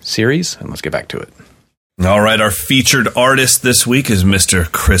Eclipse series, and let's get back to it. All right, our featured artist this week is Mr.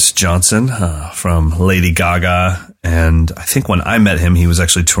 Chris Johnson from Lady Gaga, and I think when I met him, he was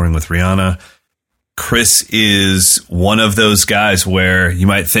actually touring with Rihanna. Chris is one of those guys where you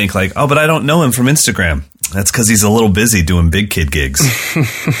might think like, oh, but I don't know him from Instagram. That's because he's a little busy doing big kid gigs.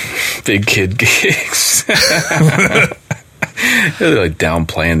 Big kid gigs. They're like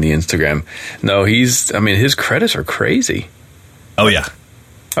downplaying the Instagram. No, his credits are crazy. Oh, yeah.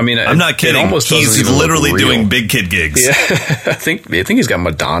 I mean, I'm not kidding. He's literally doing big kid gigs. Yeah. I think he's got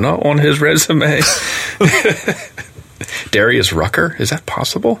Madonna on his resume. Darius Rucker. Is that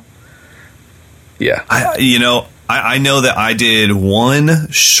possible? Yeah. I know that I did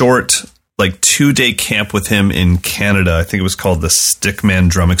one short, 2-day camp with him in Canada. I think it was called the Stickman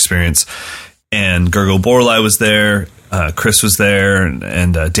Drum Experience. And Gergo Borlai was there. Chris was there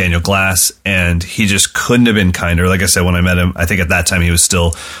and Daniel Glass, and he just couldn't have been kinder. Like I said, when I met him, I think at that time he was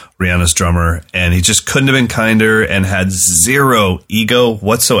still Rihanna's drummer, and he just couldn't have been kinder and had zero ego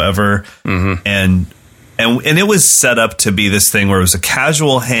whatsoever. Mm-hmm. And it was set up to be this thing where it was a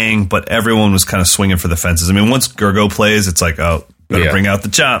casual hang, but everyone was kind of swinging for the fences. I mean, once Gergo plays, it's like, oh, better bring out the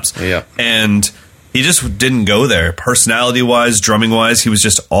chops. Yeah. And he just didn't go there. Personality-wise, drumming-wise, he was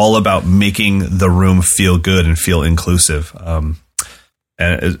just all about making the room feel good and feel inclusive. And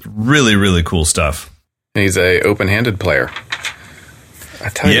it's really, really cool stuff. He's a open-handed player. I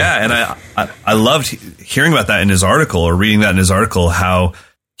tell you. Yeah, and I loved hearing about that in his article, or reading that in his article, how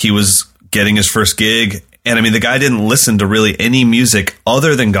he was getting his first gig. And I mean, the guy didn't listen to really any music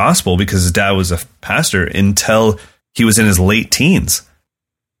other than gospel because his dad was a pastor until he was in his late teens.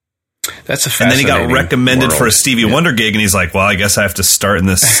 That's a fascinating And then he got recommended world. For a Stevie Wonder gig, and he's like, well, I guess I have to start in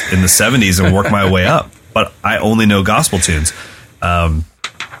the 70s and work my way up. But I only know gospel tunes. Yeah,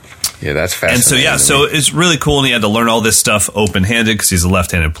 that's fascinating. And so it's really cool, and he had to learn all this stuff open-handed because he's a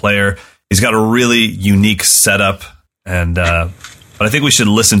left-handed player. He's got a really unique setup, and but I think we should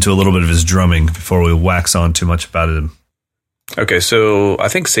listen to a little bit of his drumming before we wax on too much about it. Okay, so I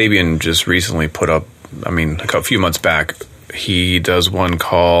think Sabian just recently put up, a few months back, he does one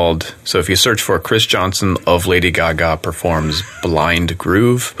called, so if you search for Chris Johnson of Lady Gaga performs Blind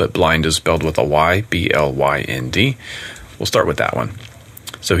Groove, but blind is spelled with a Y, B-L-Y-N-D. We'll start with that one.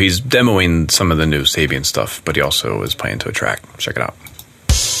 So he's demoing some of the new Sabian stuff, but he also is playing to a track. Check it out.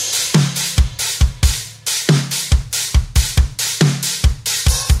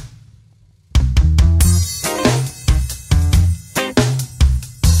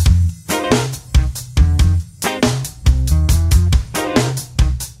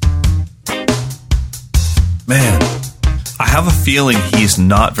 man, I have a feeling he's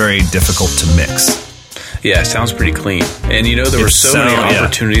not very difficult to mix. Yeah, it sounds pretty clean. And there were so many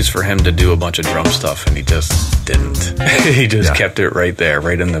opportunities for him to do a bunch of drum stuff, and he just didn't. He just kept it right there,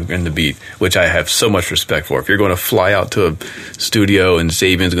 right in the beat, which I have so much respect for. If you're going to fly out to a studio and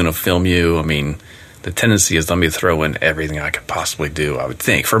Sabian's going to film you, I mean, the tendency is let me throw in everything I could possibly do, I would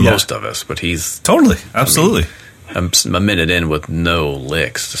think, for most of us. But he's... Totally. Absolutely. I'm a minute in with no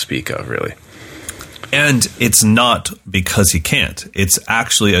licks to speak of, really. And it's not because he can't. It's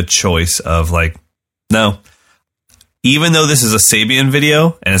actually a choice of like, no, even though this is a Sabian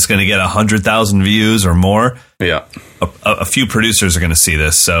video and it's going to get 100,000 views or more, a few producers are going to see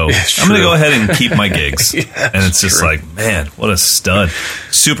this. So I'm going to go ahead and keep my gigs. And it's just like, man, what a stud.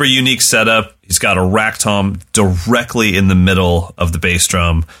 Super unique setup. He's got a rack tom directly in the middle of the bass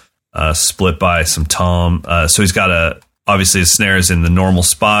drum, split by some tom. So he's got obviously his snare is in the normal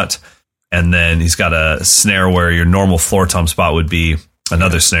spot. And then he's got a snare where your normal floor tom spot would be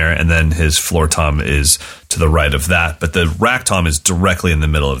another snare, and then his floor tom is to the right of that. But the rack tom is directly in the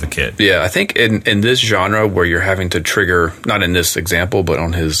middle of the kit. Yeah, I think in this genre where you're having to trigger, not in this example, but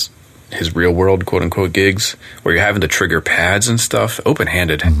on his real world, quote unquote, gigs, where you're having to trigger pads and stuff,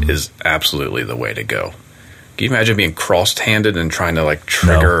 open-handed is absolutely the way to go. Can you imagine being cross-handed and trying to like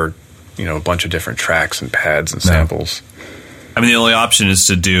trigger, a bunch of different tracks and pads and samples? I mean, the only option is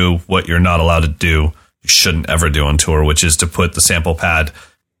to do what you're not allowed to do. You shouldn't ever do on tour, which is to put the sample pad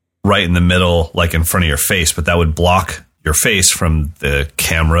right in the middle, like in front of your face, but that would block your face from the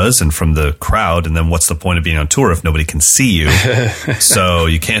cameras and from the crowd. And then what's the point of being on tour if nobody can see you? So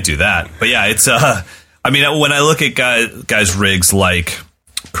you can't do that. But yeah, it's, I mean, when I look at guys' rigs like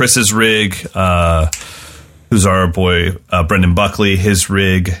Chris's rig, who's our boy, Brendan Buckley, his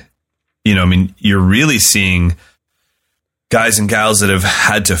rig, I mean, you're really seeing guys and gals that have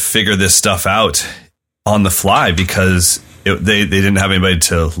had to figure this stuff out on the fly because they didn't have anybody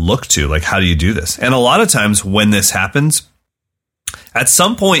to look to. Like, how do you do this? And a lot of times when this happens, at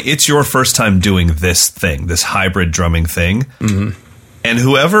some point, it's your first time doing this thing, this hybrid drumming thing. Mm-hmm. And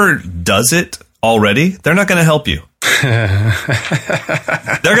whoever does it already, they're not going to help you. They're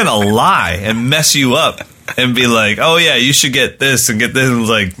going to lie and mess you up and be like, oh, yeah, you should get this and get this. And it's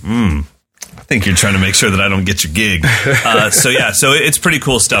like, I think you're trying to make sure that I don't get your gig. So it's pretty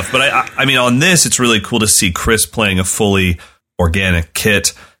cool stuff. But I mean, on this, it's really cool to see Chris playing a fully organic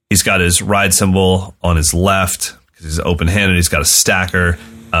kit. He's got his ride cymbal on his left because he's open-handed. He's got a stacker,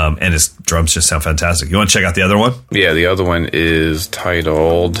 and his drums just sound fantastic. You want to check out the other one? Yeah, the other one is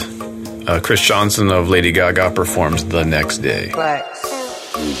titled Chris Johnson of Lady Gaga Performs the Next Day.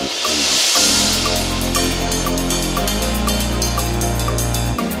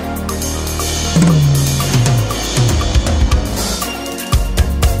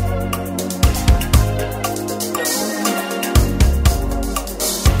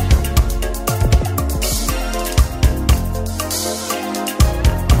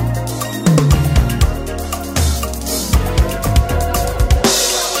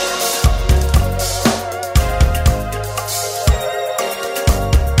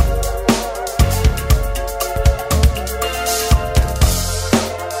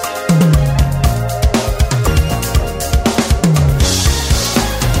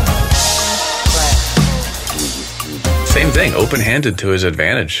 Open-handed to his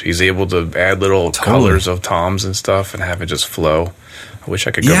advantage. He's able to add little colors of toms and stuff and have it just flow. I wish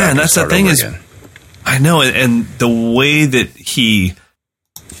I could go back and that's the thing again. I know, and the way that he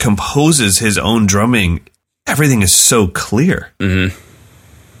composes his own drumming, everything is so clear. Mm-hmm.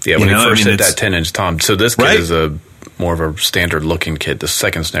 Yeah, when he first hit that 10-inch tom. So this kit is more of a standard-looking kit. The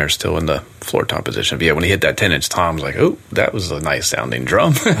second snare is still in the floor tom position. But yeah, when he hit that 10-inch tom, I was like, oh, that was a nice-sounding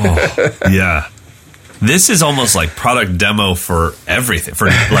drum. Yeah. This is almost like product demo for everything. For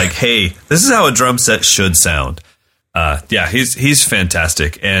like, hey, this is how a drum set should sound. He's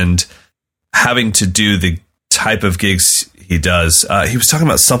fantastic. And having to do the type of gigs he does, he was talking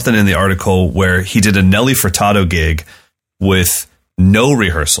about something in the article where he did a Nelly Furtado gig with no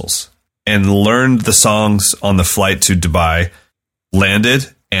rehearsals and learned the songs on the flight to Dubai, landed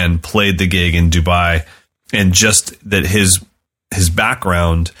and played the gig in Dubai. And just that his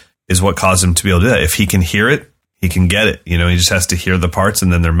background is what caused him to be able to do that. If he can hear it, he can get it. He just has to hear the parts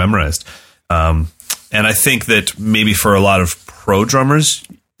and then they're memorized. And I think that maybe for a lot of pro drummers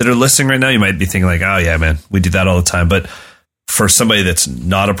that are listening right now, you might be thinking like, oh yeah, man, we do that all the time. But for somebody that's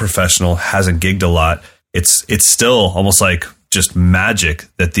not a professional, hasn't gigged a lot, it's still almost like just magic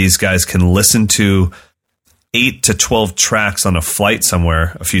that these guys can listen to 8 to 12 tracks on a flight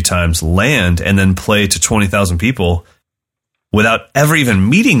somewhere a few times, land, and then play to 20,000 people without ever even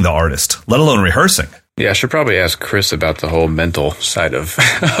meeting the artist, let alone rehearsing. Yeah, I should probably ask Chris about the whole mental side of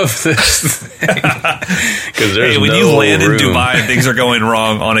this thing. Because when you land in Dubai and things are going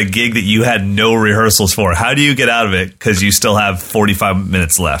wrong on a gig that you had no rehearsals for, how do you get out of it? Because you still have 45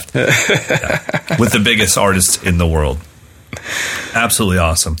 minutes left with the biggest artist in the world. Absolutely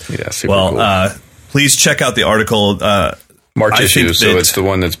awesome. Yeah, super cool. Please check out the article. March issue, so it's the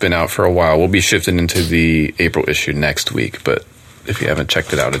one that's been out for a while. We'll be shifting into the April issue next week, but if you haven't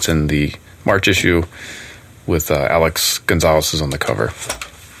checked it out, it's in the March issue with Alex Gonzalez is on the cover.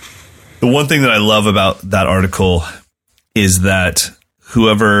 The one thing that I love about that article is that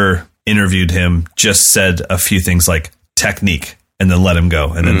whoever interviewed him just said a few things like technique and then let him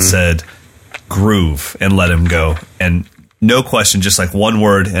go, and then said groove and let him go. And no question, just like one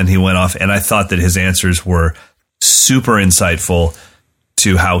word, and he went off. And I thought that his answers were super insightful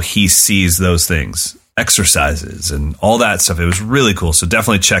to how he sees those things. Exercises and all that stuff. It was really cool. So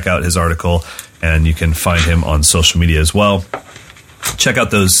definitely check out his article, and you can find him on social media as well. Check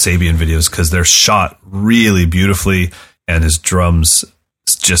out those Sabian videos because they're shot really beautifully, and his drums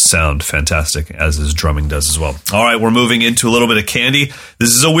just sound fantastic, as his drumming does as well. All right, we're moving into a little bit of candy. This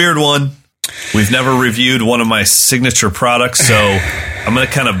is a weird one. We've never reviewed one of my signature products, so I'm going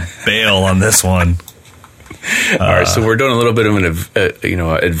to kind of bail on this one. All right, so we're doing a little bit of an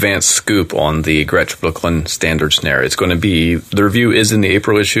advanced scoop on the Gretsch Brooklyn Standard Snare. It's going to be, the review is in the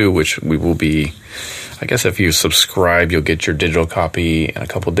April issue, which we will be, I guess if you subscribe, you'll get your digital copy in a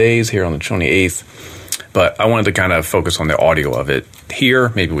couple days here on the 28th. But I wanted to kind of focus on the audio of it here.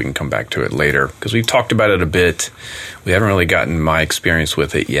 Maybe we can come back to it later because we've talked about it a bit. We haven't really gotten my experience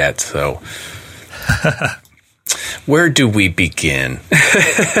with it yet, so... Where do we begin?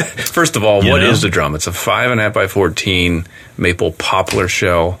 First of all, what is the drum? It's a 5.5 by 14 maple poplar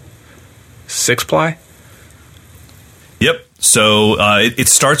shell 6-ply. Yep. So it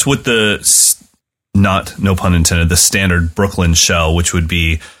starts with the, no pun intended, the standard Brooklyn shell, which would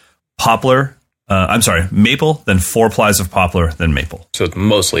be poplar. Maple, then 4 plies of poplar, then maple. So it's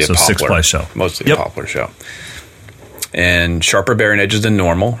mostly a poplar. 6-ply shell. Mostly a poplar shell. And sharper bearing edges than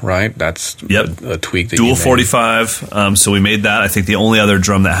normal, right? That's a tweak that Dual 45. So we made that. I think the only other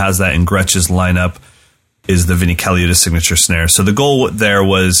drum that has that in Gretsch's lineup is the Vinnie Colaiuta signature snare. So the goal there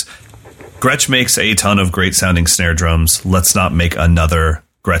was Gretsch makes a ton of great sounding snare drums. Let's not make another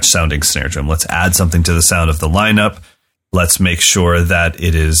Gretsch sounding snare drum. Let's add something to the sound of the lineup. Let's make sure that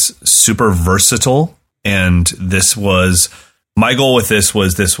it is super versatile. And my goal with this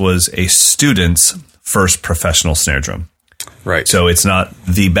was a student's first professional snare drum. Right. So it's not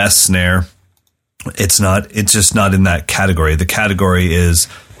the best snare. It's just not in that category. The category is,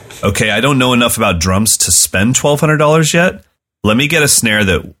 okay, I don't know enough about drums to spend $1,200 yet. Let me get a snare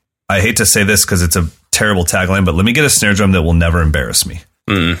that, I hate to say this because it's a terrible tagline, but let me get a snare drum that will never embarrass me.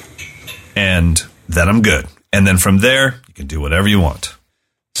 And then I'm good. And then from there, you can do whatever you want.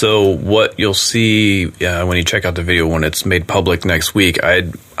 So what you'll see when you check out the video when it's made public next week, I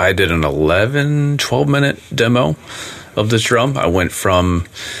did an 12 minute demo of this drum. I went from,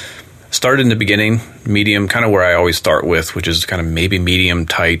 started in the beginning, medium, kind of where I always start with, which is kind of maybe medium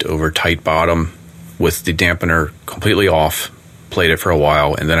tight over tight bottom with the dampener completely off, played it for a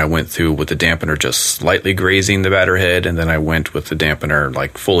while, and then I went through with the dampener just slightly grazing the batter head, and then I went with the dampener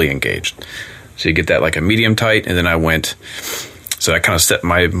like fully engaged. So you get that like a medium tight, and then I went... So I kind of set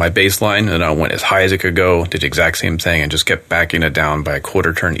my baseline, and I went as high as it could go, did the exact same thing, and just kept backing it down by a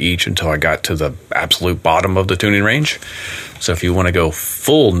quarter turn each until I got to the absolute bottom of the tuning range. So if you want to go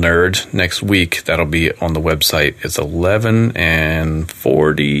full nerd next week, that'll be on the website. It's 11 and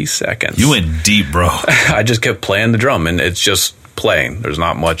 40 seconds. You went deep, bro. I just kept playing the drum, and it's just playing. There's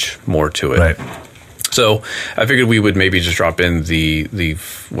not much more to it. Right. So I figured we would maybe just drop in the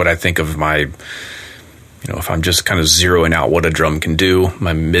what I think of my... if I'm just kind of zeroing out what a drum can do,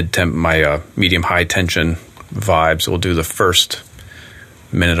 my medium high tension vibes, we'll do the first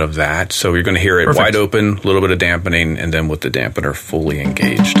minute of that. So you're going to hear it wide open, a little bit of dampening, and then with the dampener fully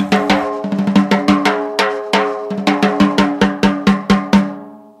engaged.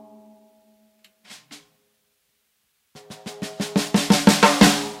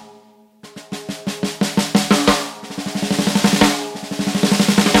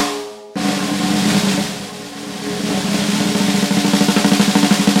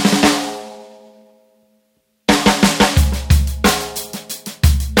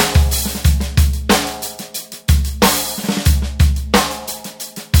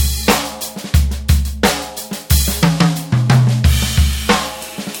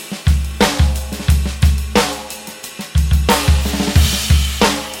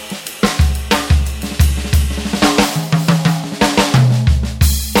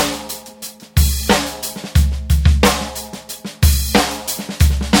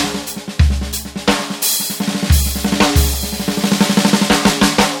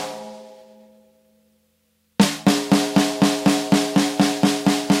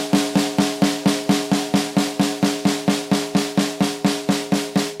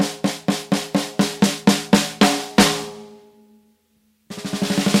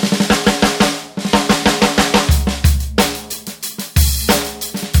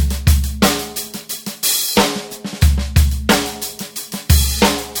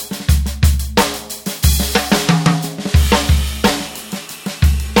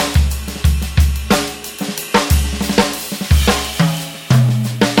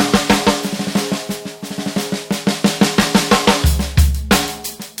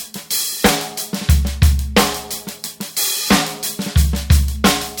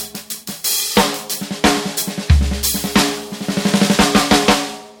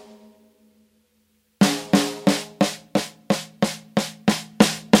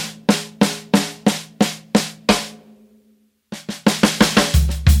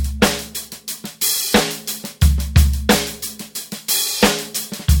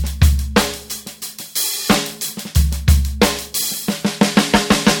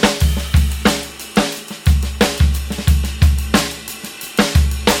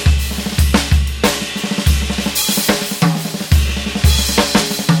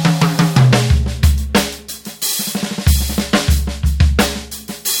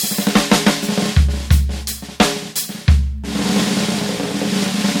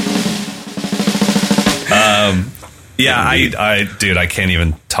 Yeah, dude, I can't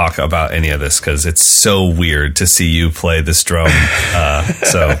even talk about any of this because it's so weird to see you play this drum.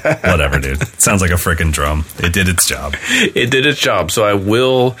 So whatever, dude. It sounds like a freaking drum. It did its job. It did its job. So I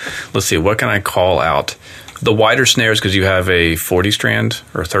will, let's see, what can I call out? The wider snares, because you have a 40 strand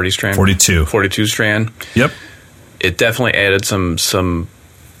or 30 strand? 42 strand. Yep. It definitely added some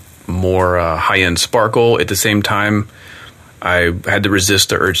more high-end sparkle. At the same time, I had to resist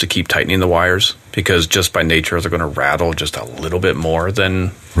the urge to keep tightening the wires because just by nature they're going to rattle just a little bit more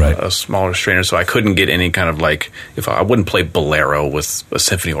than a smaller strainer. So I couldn't get any kind of like, if I wouldn't play bolero with a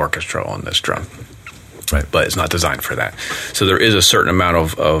symphony orchestra on this drum. Right. But it's not designed for that. So there is a certain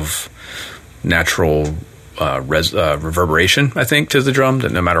amount of natural reverberation, I think, to the drum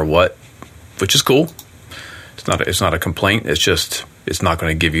that no matter what, which is cool. It's not a complaint. It's just it's not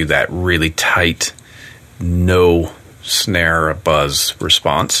going to give you that really tight, no snare buzz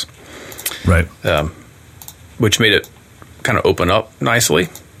response, right? Which made it kind of open up nicely.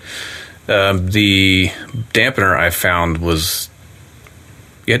 The dampener I found was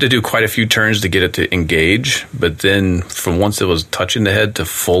you had to do quite a few turns to get it to engage, but then from once it was touching the head to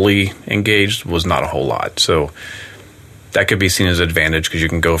fully engaged was not a whole lot. So that could be seen as an advantage because you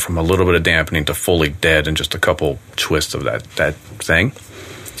can go from a little bit of dampening to fully dead in just a couple twists of that thing,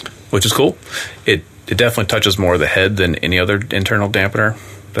 which is cool. It definitely touches more of the head than any other internal dampener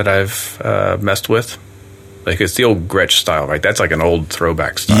that I've messed with. Like it's the old Gretsch style, right? That's like an old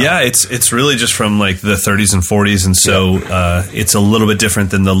throwback style. Yeah, it's really just from like the 30s and 40s, and so it's a little bit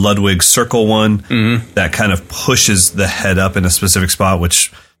different than the Ludwig Circle one that kind of pushes the head up in a specific spot,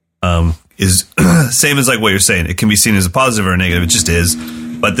 which is same as like what you're saying. It can be seen as a positive or a negative. It just is.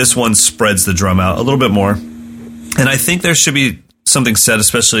 But this one spreads the drum out a little bit more, and I think there should be something said,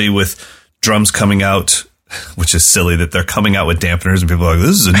 especially with drums coming out, which is silly that they're coming out with dampeners and people are like,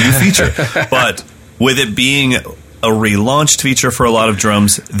 this is a new feature. But with it being a relaunched feature for a lot of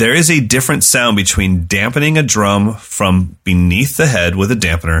drums, there is a different sound between dampening a drum from beneath the head with a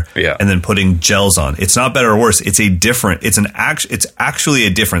dampener and then putting gels on. It's not better or worse. It's actually a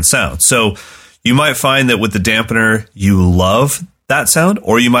different sound. So you might find that with the dampener, you love that sound,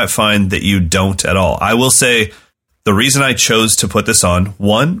 or you might find that you don't at all. I will say, the reason I chose to put this on,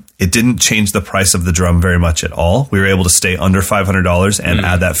 one, it didn't change the price of the drum very much at all. We were able to stay under $500 and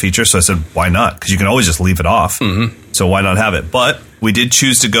add that feature. So I said, why not? Because you can always just leave it off. So why not have it? But we did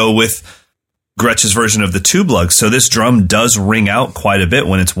choose to go with Gretsch's version of the tube lug. So this drum does ring out quite a bit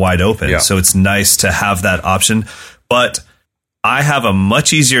when it's wide open. Yeah. So it's nice to have that option. But I have a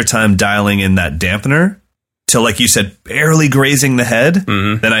much easier time dialing in that dampener to, like you said, barely grazing the head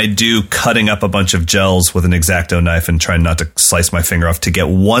than I do cutting up a bunch of gels with an X-Acto knife and trying not to slice my finger off to get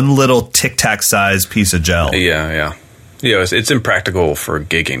one little tic-tac size piece of gel. Yeah, it's impractical for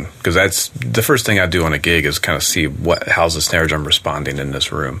gigging because that's the first thing I do on a gig is kind of see how's the snare drum responding in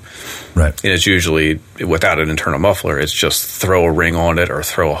this room. Right. And it's usually without an internal muffler, it's just throw a ring on it or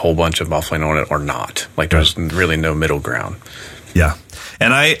throw a whole bunch of muffling on it or not. Like there's really no middle ground. Yeah.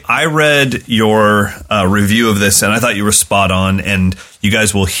 And I read your review of this, and I thought you were spot on. And you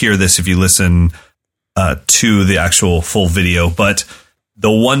guys will hear this if you listen to the actual full video. But the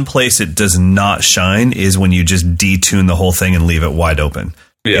one place it does not shine is when you just detune the whole thing and leave it wide open.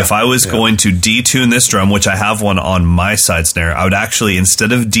 Yeah. If I was going to detune this drum, which I have one on my side snare, I would actually,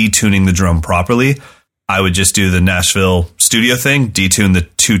 instead of detuning the drum properly, I would just do the Nashville studio thing, detune the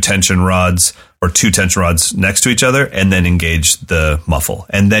two tension rods next to each other, and then engage the muffle.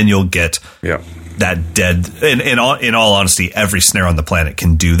 And then you'll get that dead. In all honesty, every snare on the planet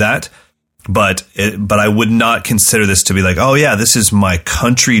can do that. But I would not consider this to be like, oh yeah, this is my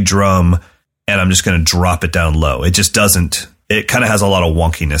country drum, and I'm just going to drop it down low. It just doesn't. It kind of has a lot of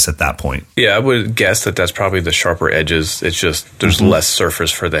wonkiness at that point. Yeah, I would guess that that's probably the sharper edges. It's just there's less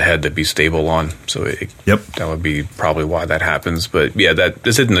surface for the head to be stable on. So that would be probably why that happens. But yeah,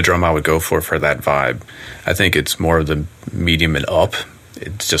 this isn't the drum I would go for that vibe. I think it's more of the medium and up.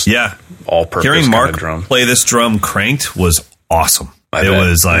 It's just all-purpose Hearing kind Mark of drum. play this drum cranked was awesome. It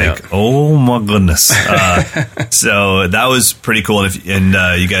was like, oh my goodness. So that was pretty cool.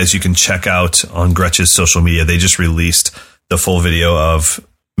 And you guys, you can check out on Gretsch's social media. They just released the full video of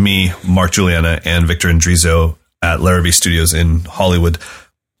me, Mark Juliana, and Victor Andrizo at Larrabee Studios in Hollywood,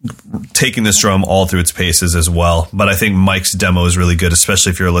 taking this drum all through its paces as well. But I think Mike's demo is really good, especially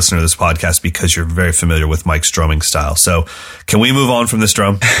if you're a listener to this podcast, because you're very familiar with Mike's drumming style. So can we move on from this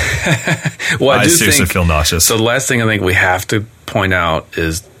drum? Well, I seriously feel nauseous. So the last thing I think we have to point out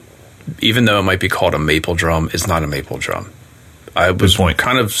is, even though it might be called a maple drum, it's not a maple drum. I was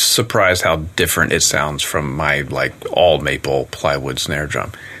kind of surprised how different it sounds from my all maple plywood snare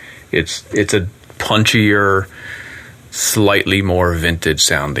drum. It's a punchier, slightly more vintage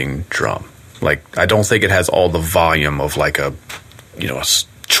sounding drum. Like, I don't think it has all the volume of like a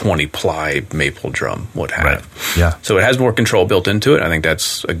 20 ply maple drum would have. Right. Yeah. So it has more control built into it. I think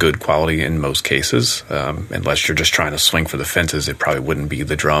that's a good quality in most cases. Unless you're just trying to swing for the fences, it probably wouldn't be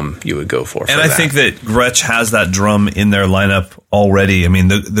the drum you would go for. And I think that Gretsch has that drum in their lineup already. I mean,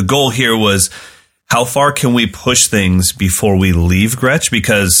 the goal here was, how far can we push things before we leave Gretsch?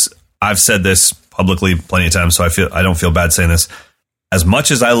 Because I've said this publicly plenty of times, so I don't feel bad saying this. As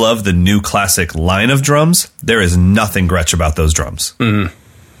much as I love the new classic line of drums, there is nothing Gretsch about those drums. Mm-hmm.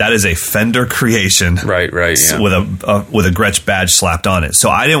 That is a Fender creation, right, yeah. with a Gretsch badge slapped on it. So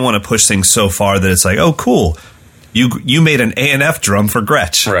I didn't want to push things so far that it's like, oh, cool, you made an A&F drum for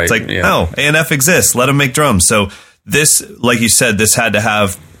Gretsch. Right, it's like, no, A&F exists. Let them make drums. So this, like you said,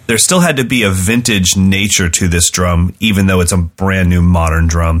 there still had to be a vintage nature to this drum, even though it's a brand new modern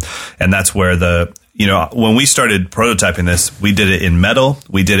drum. And that's where when we started prototyping this, we did it in metal.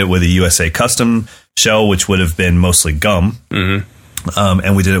 We did it with a USA custom shell, which would have been mostly gum. Mm-hmm.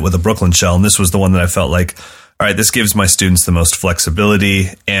 And we did it with a Brooklyn shell. And this was the one that I felt like, all right, this gives my students the most flexibility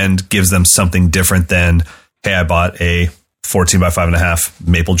and gives them something different than, hey, I bought a 14 by 5.5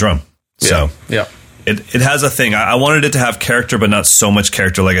 maple drum. So yeah. It has a thing. I wanted it to have character, but not so much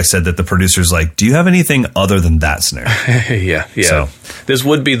character, like I said, that the producer's like, do you have anything other than that snare? Yeah. So, this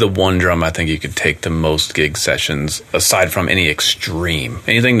would be the one drum I think you could take to most gig sessions, aside from any extreme.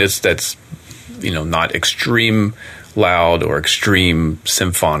 Anything that's not extreme loud or extreme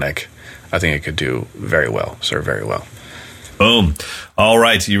symphonic, I think it could do very well, serve very well. Boom. All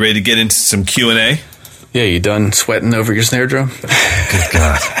right. You ready to get into some Q&A? Yeah, you done sweating over your snare drum? Good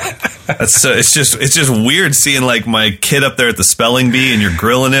God. It's just weird seeing like my kid up there at the spelling bee and you're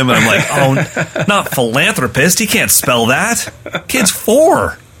grilling him and I'm like, oh, not philanthropist. He can't spell that. Kid's 4. All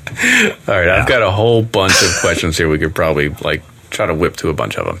right, I've got a whole bunch of questions here. We could probably try to whip to a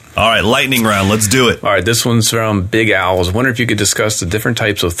bunch of them. All right, lightning round. Let's do it. All right, this one's from Big Al. I was wondering if you could discuss the different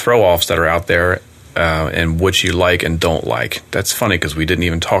types of throw-offs that are out there and which you like and don't like. That's funny because we didn't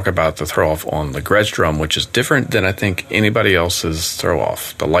even talk about the throw-off on the Gretsch drum, which is different than I think anybody else's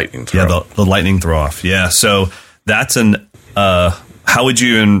throw-off, the lightning throw. Yeah, the lightning throw-off. Yeah, so that's how would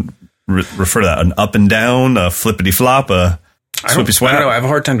you refer to that? An up and down, a flippity-flop, a swippy swap? I don't know. I have a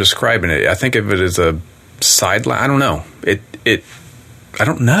hard time describing it. I think of it as a sideline. I don't know. I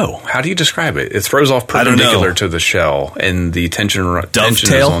don't know. How do you describe it? It throws off perpendicular to the shell, and the tension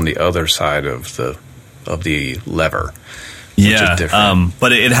is on the other side of the lever. Yeah,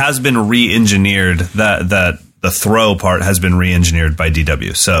 but it has been re-engineered. That the throw part has been re-engineered by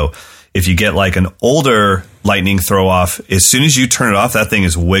DW. So if you get like an older lightning throw off, as soon as you turn it off, that thing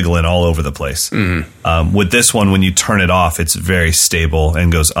is wiggling all over the place. Mm-hmm. With this one, when you turn it off, it's very stable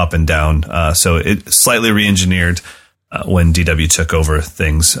and goes up and down. So it's slightly re-engineered. When DW took over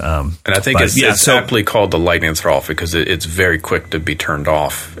things. And I think it's aptly called the lightning throw off because it's very quick to be turned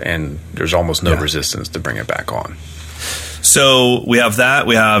off and there's almost no resistance to bring it back on. So we have that.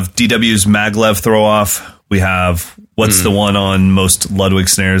 We have DW's maglev throw off. We have, what's the one on most Ludwig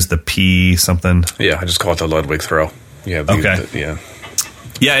snares? The P something? Yeah, I just call it the Ludwig throw. Yeah. Okay.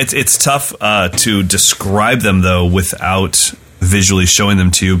 Yeah, it's tough to describe them though without visually showing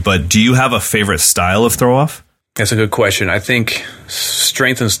them to you. But do you have a favorite style of throw off? That's a good question. I think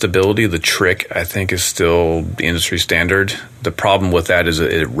strength and stability, the trick, I think is still the industry standard. The problem with that is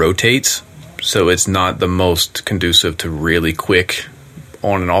it rotates, so it's not the most conducive to really quick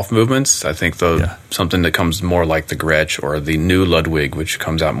on and off movements. I think something that comes more like the Gretsch or the new Ludwig, which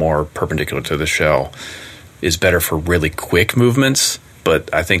comes out more perpendicular to the shell, is better for really quick movements.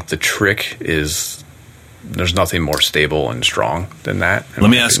 But I think the trick is there's nothing more stable and strong than that.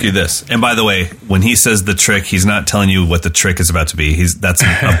 Let me ask you this. And by the way, when he says the trick, he's not telling you what the trick is about to be. That's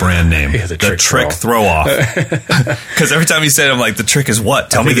a brand name. Yeah, the trick throw off. Because every time you say it, I'm like, the trick is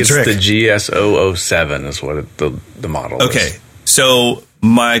what? Tell me the trick. The GS007 is what the model is. Okay. So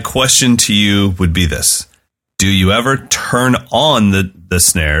my question to you would be this. Do you ever turn on the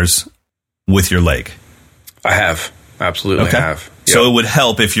snares with your leg? I have. Absolutely have. Yep. So it would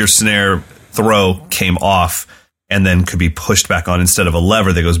help if your snare throw came off and then could be pushed back on instead of a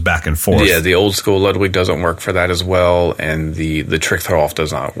lever that goes back and forth. Yeah, the old school Ludwig doesn't work for that as well, and the trick throw off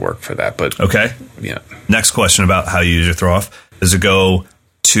does not work for that. But okay. Yeah. Next question about how you use your throw off. Does it go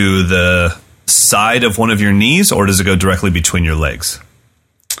to the side of one of your knees or does it go directly between your legs?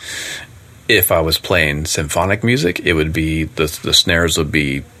 If I was playing symphonic music, it would be the snares would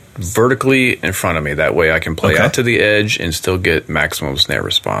be vertically in front of me. That way I can play out to the edge and still get maximum snare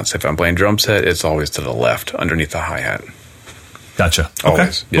response. If I'm playing drum set, it's always to the left underneath the hi-hat. Gotcha.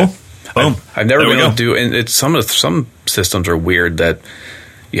 Always. Okay. Yeah. Cool. Boom. I've never been able to do, and it's some systems are weird that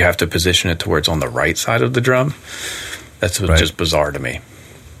you have to position it to where it's on the right side of the drum. That's just bizarre to me.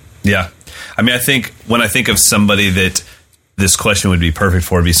 Yeah. I mean, I think when I think of somebody that this question would be perfect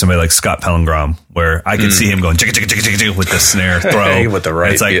for, would be somebody like Scott Pallingram, where I could see him going with the snare throw. With the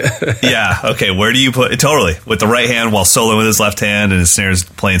right. It's like, okay, where do you put it? Totally. With the right hand while soloing with his left hand, and his snare's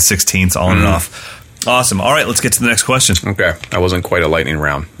playing 16ths on and off. Awesome. All right, let's get to the next question. Okay. That wasn't quite a lightning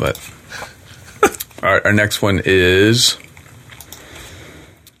round, but... All right, our next one is...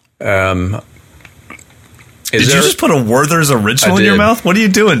 Did you just put a Werther's original in your mouth? What are you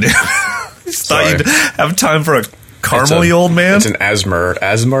doing, dude? Thought you'd have time for a caramel, you old man? It's an ASMR.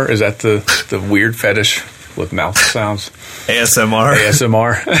 ASMR? Is that the weird fetish with mouth sounds? ASMR.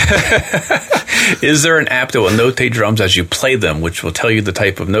 Is there an app that will notate drums as you play them, which will tell you the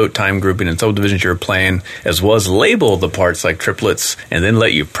type of note, time grouping, and subdivisions you're playing, as well as label the parts like triplets, and then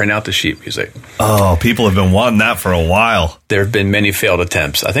let you print out the sheet music? Oh, people have been wanting that for a while. There have been many failed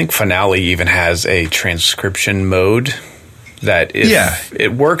attempts. I think Finale even has a transcription mode that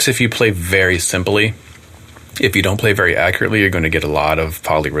it works if you play very simply. If you don't play very accurately, you're going to get a lot of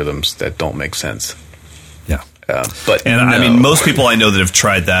polyrhythms that don't make sense. Yeah. I mean, most people I know that have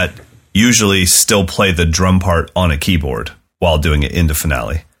tried that usually still play the drum part on a keyboard while doing it into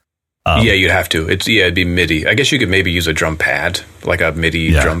Finale. You'd have to. It'd be MIDI. I guess you could maybe use a drum pad, like a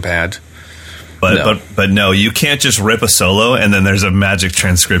MIDI drum pad. But no, you can't just rip a solo and then there's a magic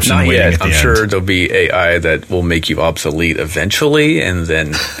transcription Not waiting yet. at the I'm end. sure there'll be AI that will make you obsolete eventually, and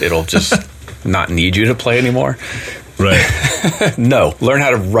then it'll just not need you to play anymore. Right. No. Learn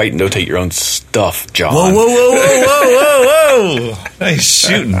how to notate your own stuff, John. Whoa. Nice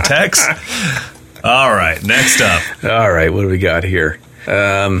shooting, Tex. All right, next up. All right, what do we got here?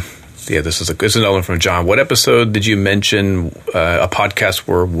 This is another one from John. What episode did you mention a podcast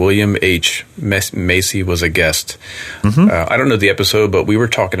where William H. Macy was a guest? I don't know the episode, but we were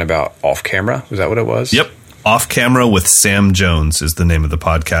talking about Off Camera. Was that what it was? Yep. Off Camera with Sam Jones is the name of the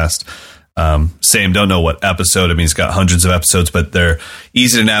podcast. Same, don't know what episode. I mean, he's got hundreds of episodes, but they're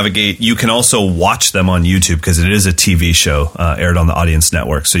easy to navigate. You can also watch them on YouTube because it is a TV show aired on the Audience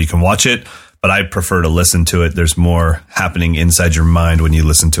Network. So you can watch it, but I prefer to listen to it. There's more happening inside your mind when you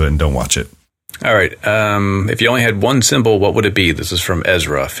listen to it and don't watch it. All right. If you only had one cymbal, what would it be? This is from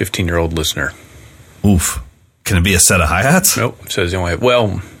Ezra, 15-year-old listener. Oof. Can it be a set of hi-hats? Nope. It says you only have,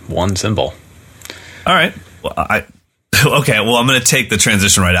 one cymbal. All right. Well, okay, well, I'm going to take the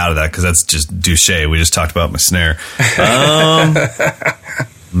transition right out of that because that's just douche. We just talked about my snare.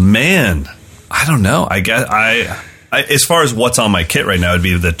 Man, I don't know. I guess I as far as what's on my kit right now, it'd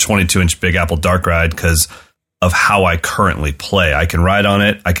be the 22-inch Big Apple Dark Ride because of how I currently play. I can ride on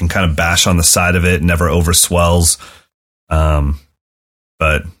it. I can kind of bash on the side of it. Never overswells.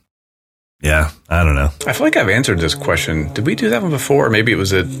 But yeah, I don't know. I feel like I've answered this question. Did we do that one before? Or maybe it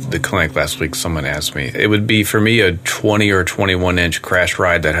was at the clinic last week. Someone asked me. It would be, for me, a 20 or 21-inch crash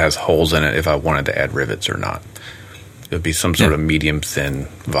ride that has holes in it if I wanted to add rivets or not. It would be some sort of medium-thin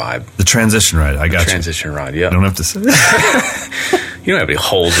vibe. The transition ride. I got you. Transition ride, yeah. I don't have to say You don't have any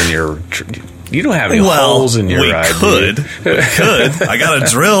holes in your... You don't have any holes in your ride. We could. I got a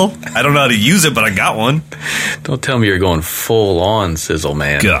drill. I don't know how to use it, but I got one. Don't tell me you're going full on sizzle,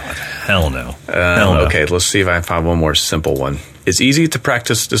 man. God, hell no. Hell no. Okay, let's see if I can find one more simple one. It's easy to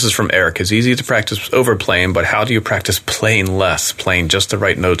practice. This is from Eric. It's easy to practice overplaying, but how do you practice playing less, playing just the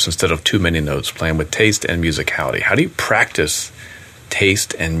right notes instead of too many notes, playing with taste and musicality? How do you practice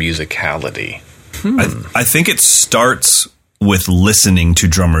taste and musicality? I think it starts with listening to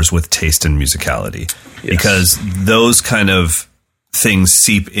drummers with taste and musicality, because those kind of things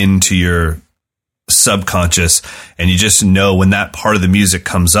seep into your subconscious, and you just know when that part of the music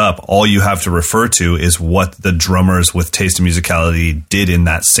comes up, all you have to refer to is what the drummers with taste and musicality did in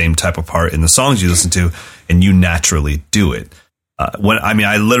that same type of part in the songs you listen to, and you naturally do it.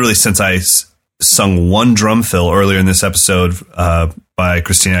 I literally, since I sung one drum fill earlier in this episode by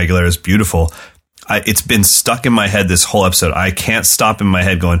Christina Aguilera's Beautiful, it's been stuck in my head this whole episode. I can't stop in my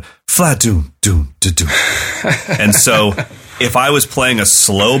head going flat doom doom da doom. And so if I was playing a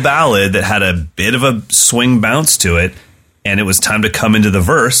slow ballad that had a bit of a swing bounce to it, and it was time to come into the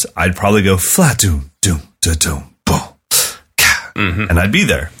verse, I'd probably go flat doom doom da doom boom, and I'd be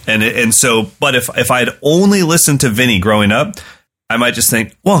there. And so, but if I'd only listened to Vinny growing up, I might just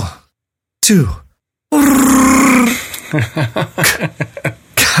think 1, 2.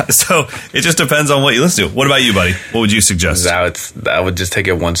 So it just depends on what you listen to. What about you, buddy? What would you suggest? I would just take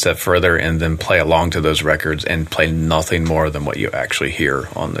it one step further and then play along to those records and play nothing more than what you actually hear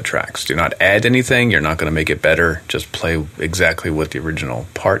on the tracks. Do not add anything. You're not going to make it better. Just play exactly what the original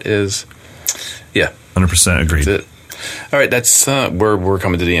part is. Yeah. 100% agreed. That's it. All right, that's we're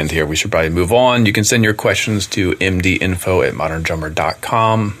coming to the end here. We should probably move on. You can send your questions to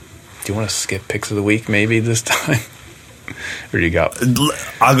mdinfo@moderndrummer.com. Do you want to skip picks of the week maybe this time? Or do you go?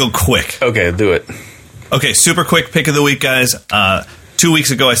 I'll go quick. Okay, do it. Okay, super quick pick of the week, guys. 2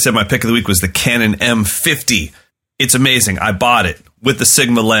 weeks ago, I said my pick of the week was the Canon M50. It's amazing. I bought it with the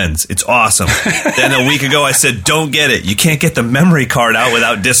Sigma lens. It's awesome. Then a week ago, I said, don't get it. You can't get the memory card out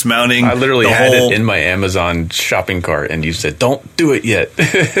without dismounting. I literally had it in my Amazon shopping cart, and you said, don't do it yet.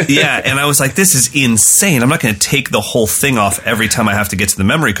 Yeah, and I was like, this is insane. I'm not going to take the whole thing off every time I have to get to the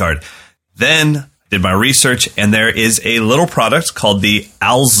memory card. Then did my research, and there is a little product called the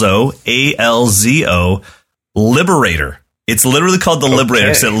Alzo, A-L-Z-O, Liberator. It's literally called the Liberator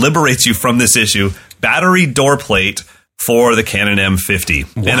because it liberates you from this issue. Battery door plate for the Canon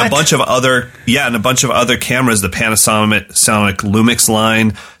M50. What? And a bunch of other cameras, the Panasonic Lumix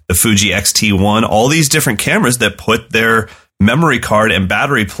line, the Fuji X-T1, all these different cameras that put their memory card and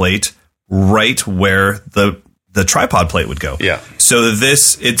battery plate right where the tripod plate would go. Yeah. So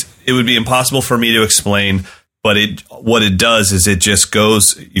it would be impossible for me to explain, but what it does is it just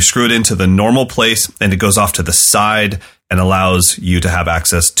goes, you screw it into the normal place and it goes off to the side and allows you to have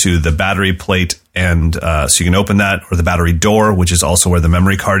access to the battery plate. And so you can open that, or the battery door, which is also where the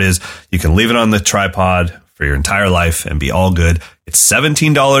memory card is. You can leave it on the tripod for your entire life and be all good. It's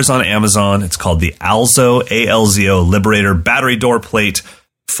 $17 on Amazon. It's called the Alzo, A-L-Z-O Liberator battery door plate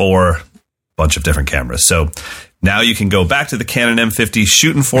for a bunch of different cameras. So now you can go back to the Canon M50,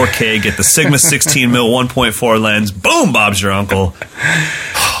 shoot in 4K, get the Sigma 16mm 1.4 lens. Boom, Bob's your uncle.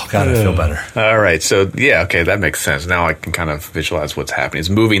 Oh, God, I feel better. All right. So, yeah, okay, that makes sense. Now I can kind of visualize what's happening. It's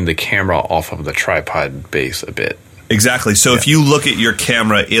moving the camera off of the tripod base a bit. Exactly. So if you look at your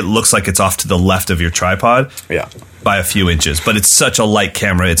camera, it looks like it's off to the left of your tripod by a few inches. But it's such a light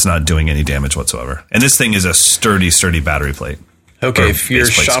camera, it's not doing any damage whatsoever. And this thing is a sturdy battery plate. Okay, if you're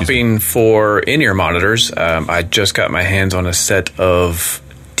shopping for in-ear monitors, I just got my hands on a set of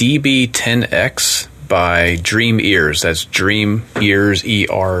DB10X by Dream Ears. That's Dream Ears,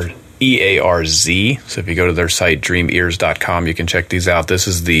 E-R-E-A-R-Z. So if you go to their site, dreamears.com, you can check these out. This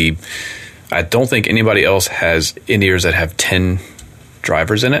is I don't think anybody else has in-ears that have 10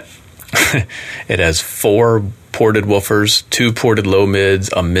 drivers in it. It has 4 ported woofers, 2 ported low mids,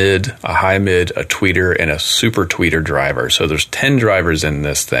 a mid, a high mid, a tweeter, and a super tweeter driver. So there's 10 drivers in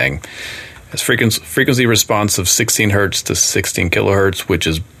this thing. It has frequency response of 16 hertz to 16 kilohertz, which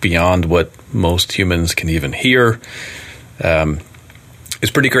is beyond what most humans can even hear.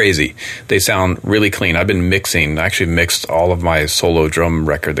 It's pretty crazy. They sound really clean. I've been mixing. I actually mixed all of my solo drum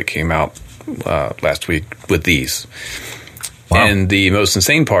record that came out last week with these. Wow. And the most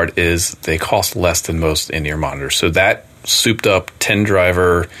insane part is they cost less than most in-ear monitors. So that souped up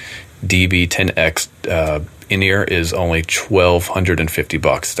 10-driver DB10X in-ear is only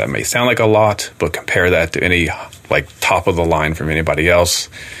 $1,250. That may sound like a lot, but compare that to any like top of the line from anybody else,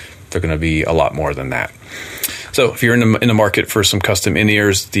 they're going to be a lot more than that. So if you're in the market for some custom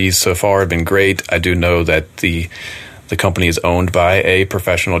in-ears, these so far have been great. I do know that the company is owned by a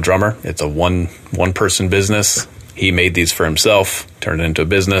professional drummer. It's a one-person business. He made these for himself, turned it into a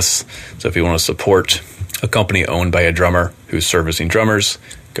business. So if you want to support a company owned by a drummer who's servicing drummers,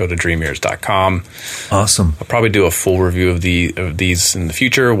 go to dreamears.com. Awesome. I'll probably do a full review of these in the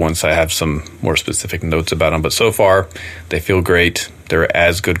future once I have some more specific notes about them. But so far, they feel great. They're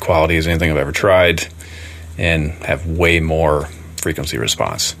as good quality as anything I've ever tried and have way more frequency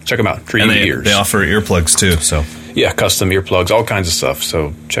response. Check them out. Dream Ears. They offer earplugs too. So yeah, custom earplugs, all kinds of stuff.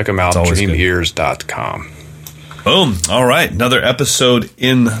 So check them out, dreamears.com. Boom. All right. Another episode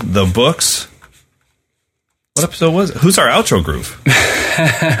in the books. What episode was it? Who's our outro groove?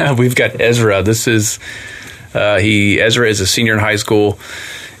 We've got Ezra. This is Ezra is a senior in high school,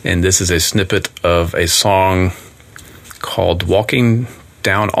 and this is a snippet of a song called Walking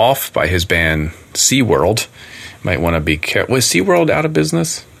Down Off by his band SeaWorld. Might want to be careful. Was SeaWorld out of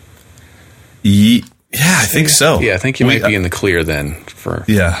business? Yeah, I think so. Yeah, I think you might be in the clear then for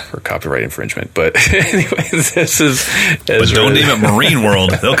copyright infringement. But anyway, this is Ezra. But don't name it Marine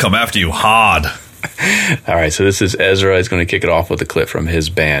World. They'll come after you hard. All right, so this is Ezra. He's going to kick it off with a clip from his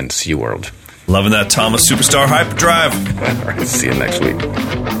band, SeaWorld. Loving that Thomas Superstar Hyperdrive. All right, see you next week.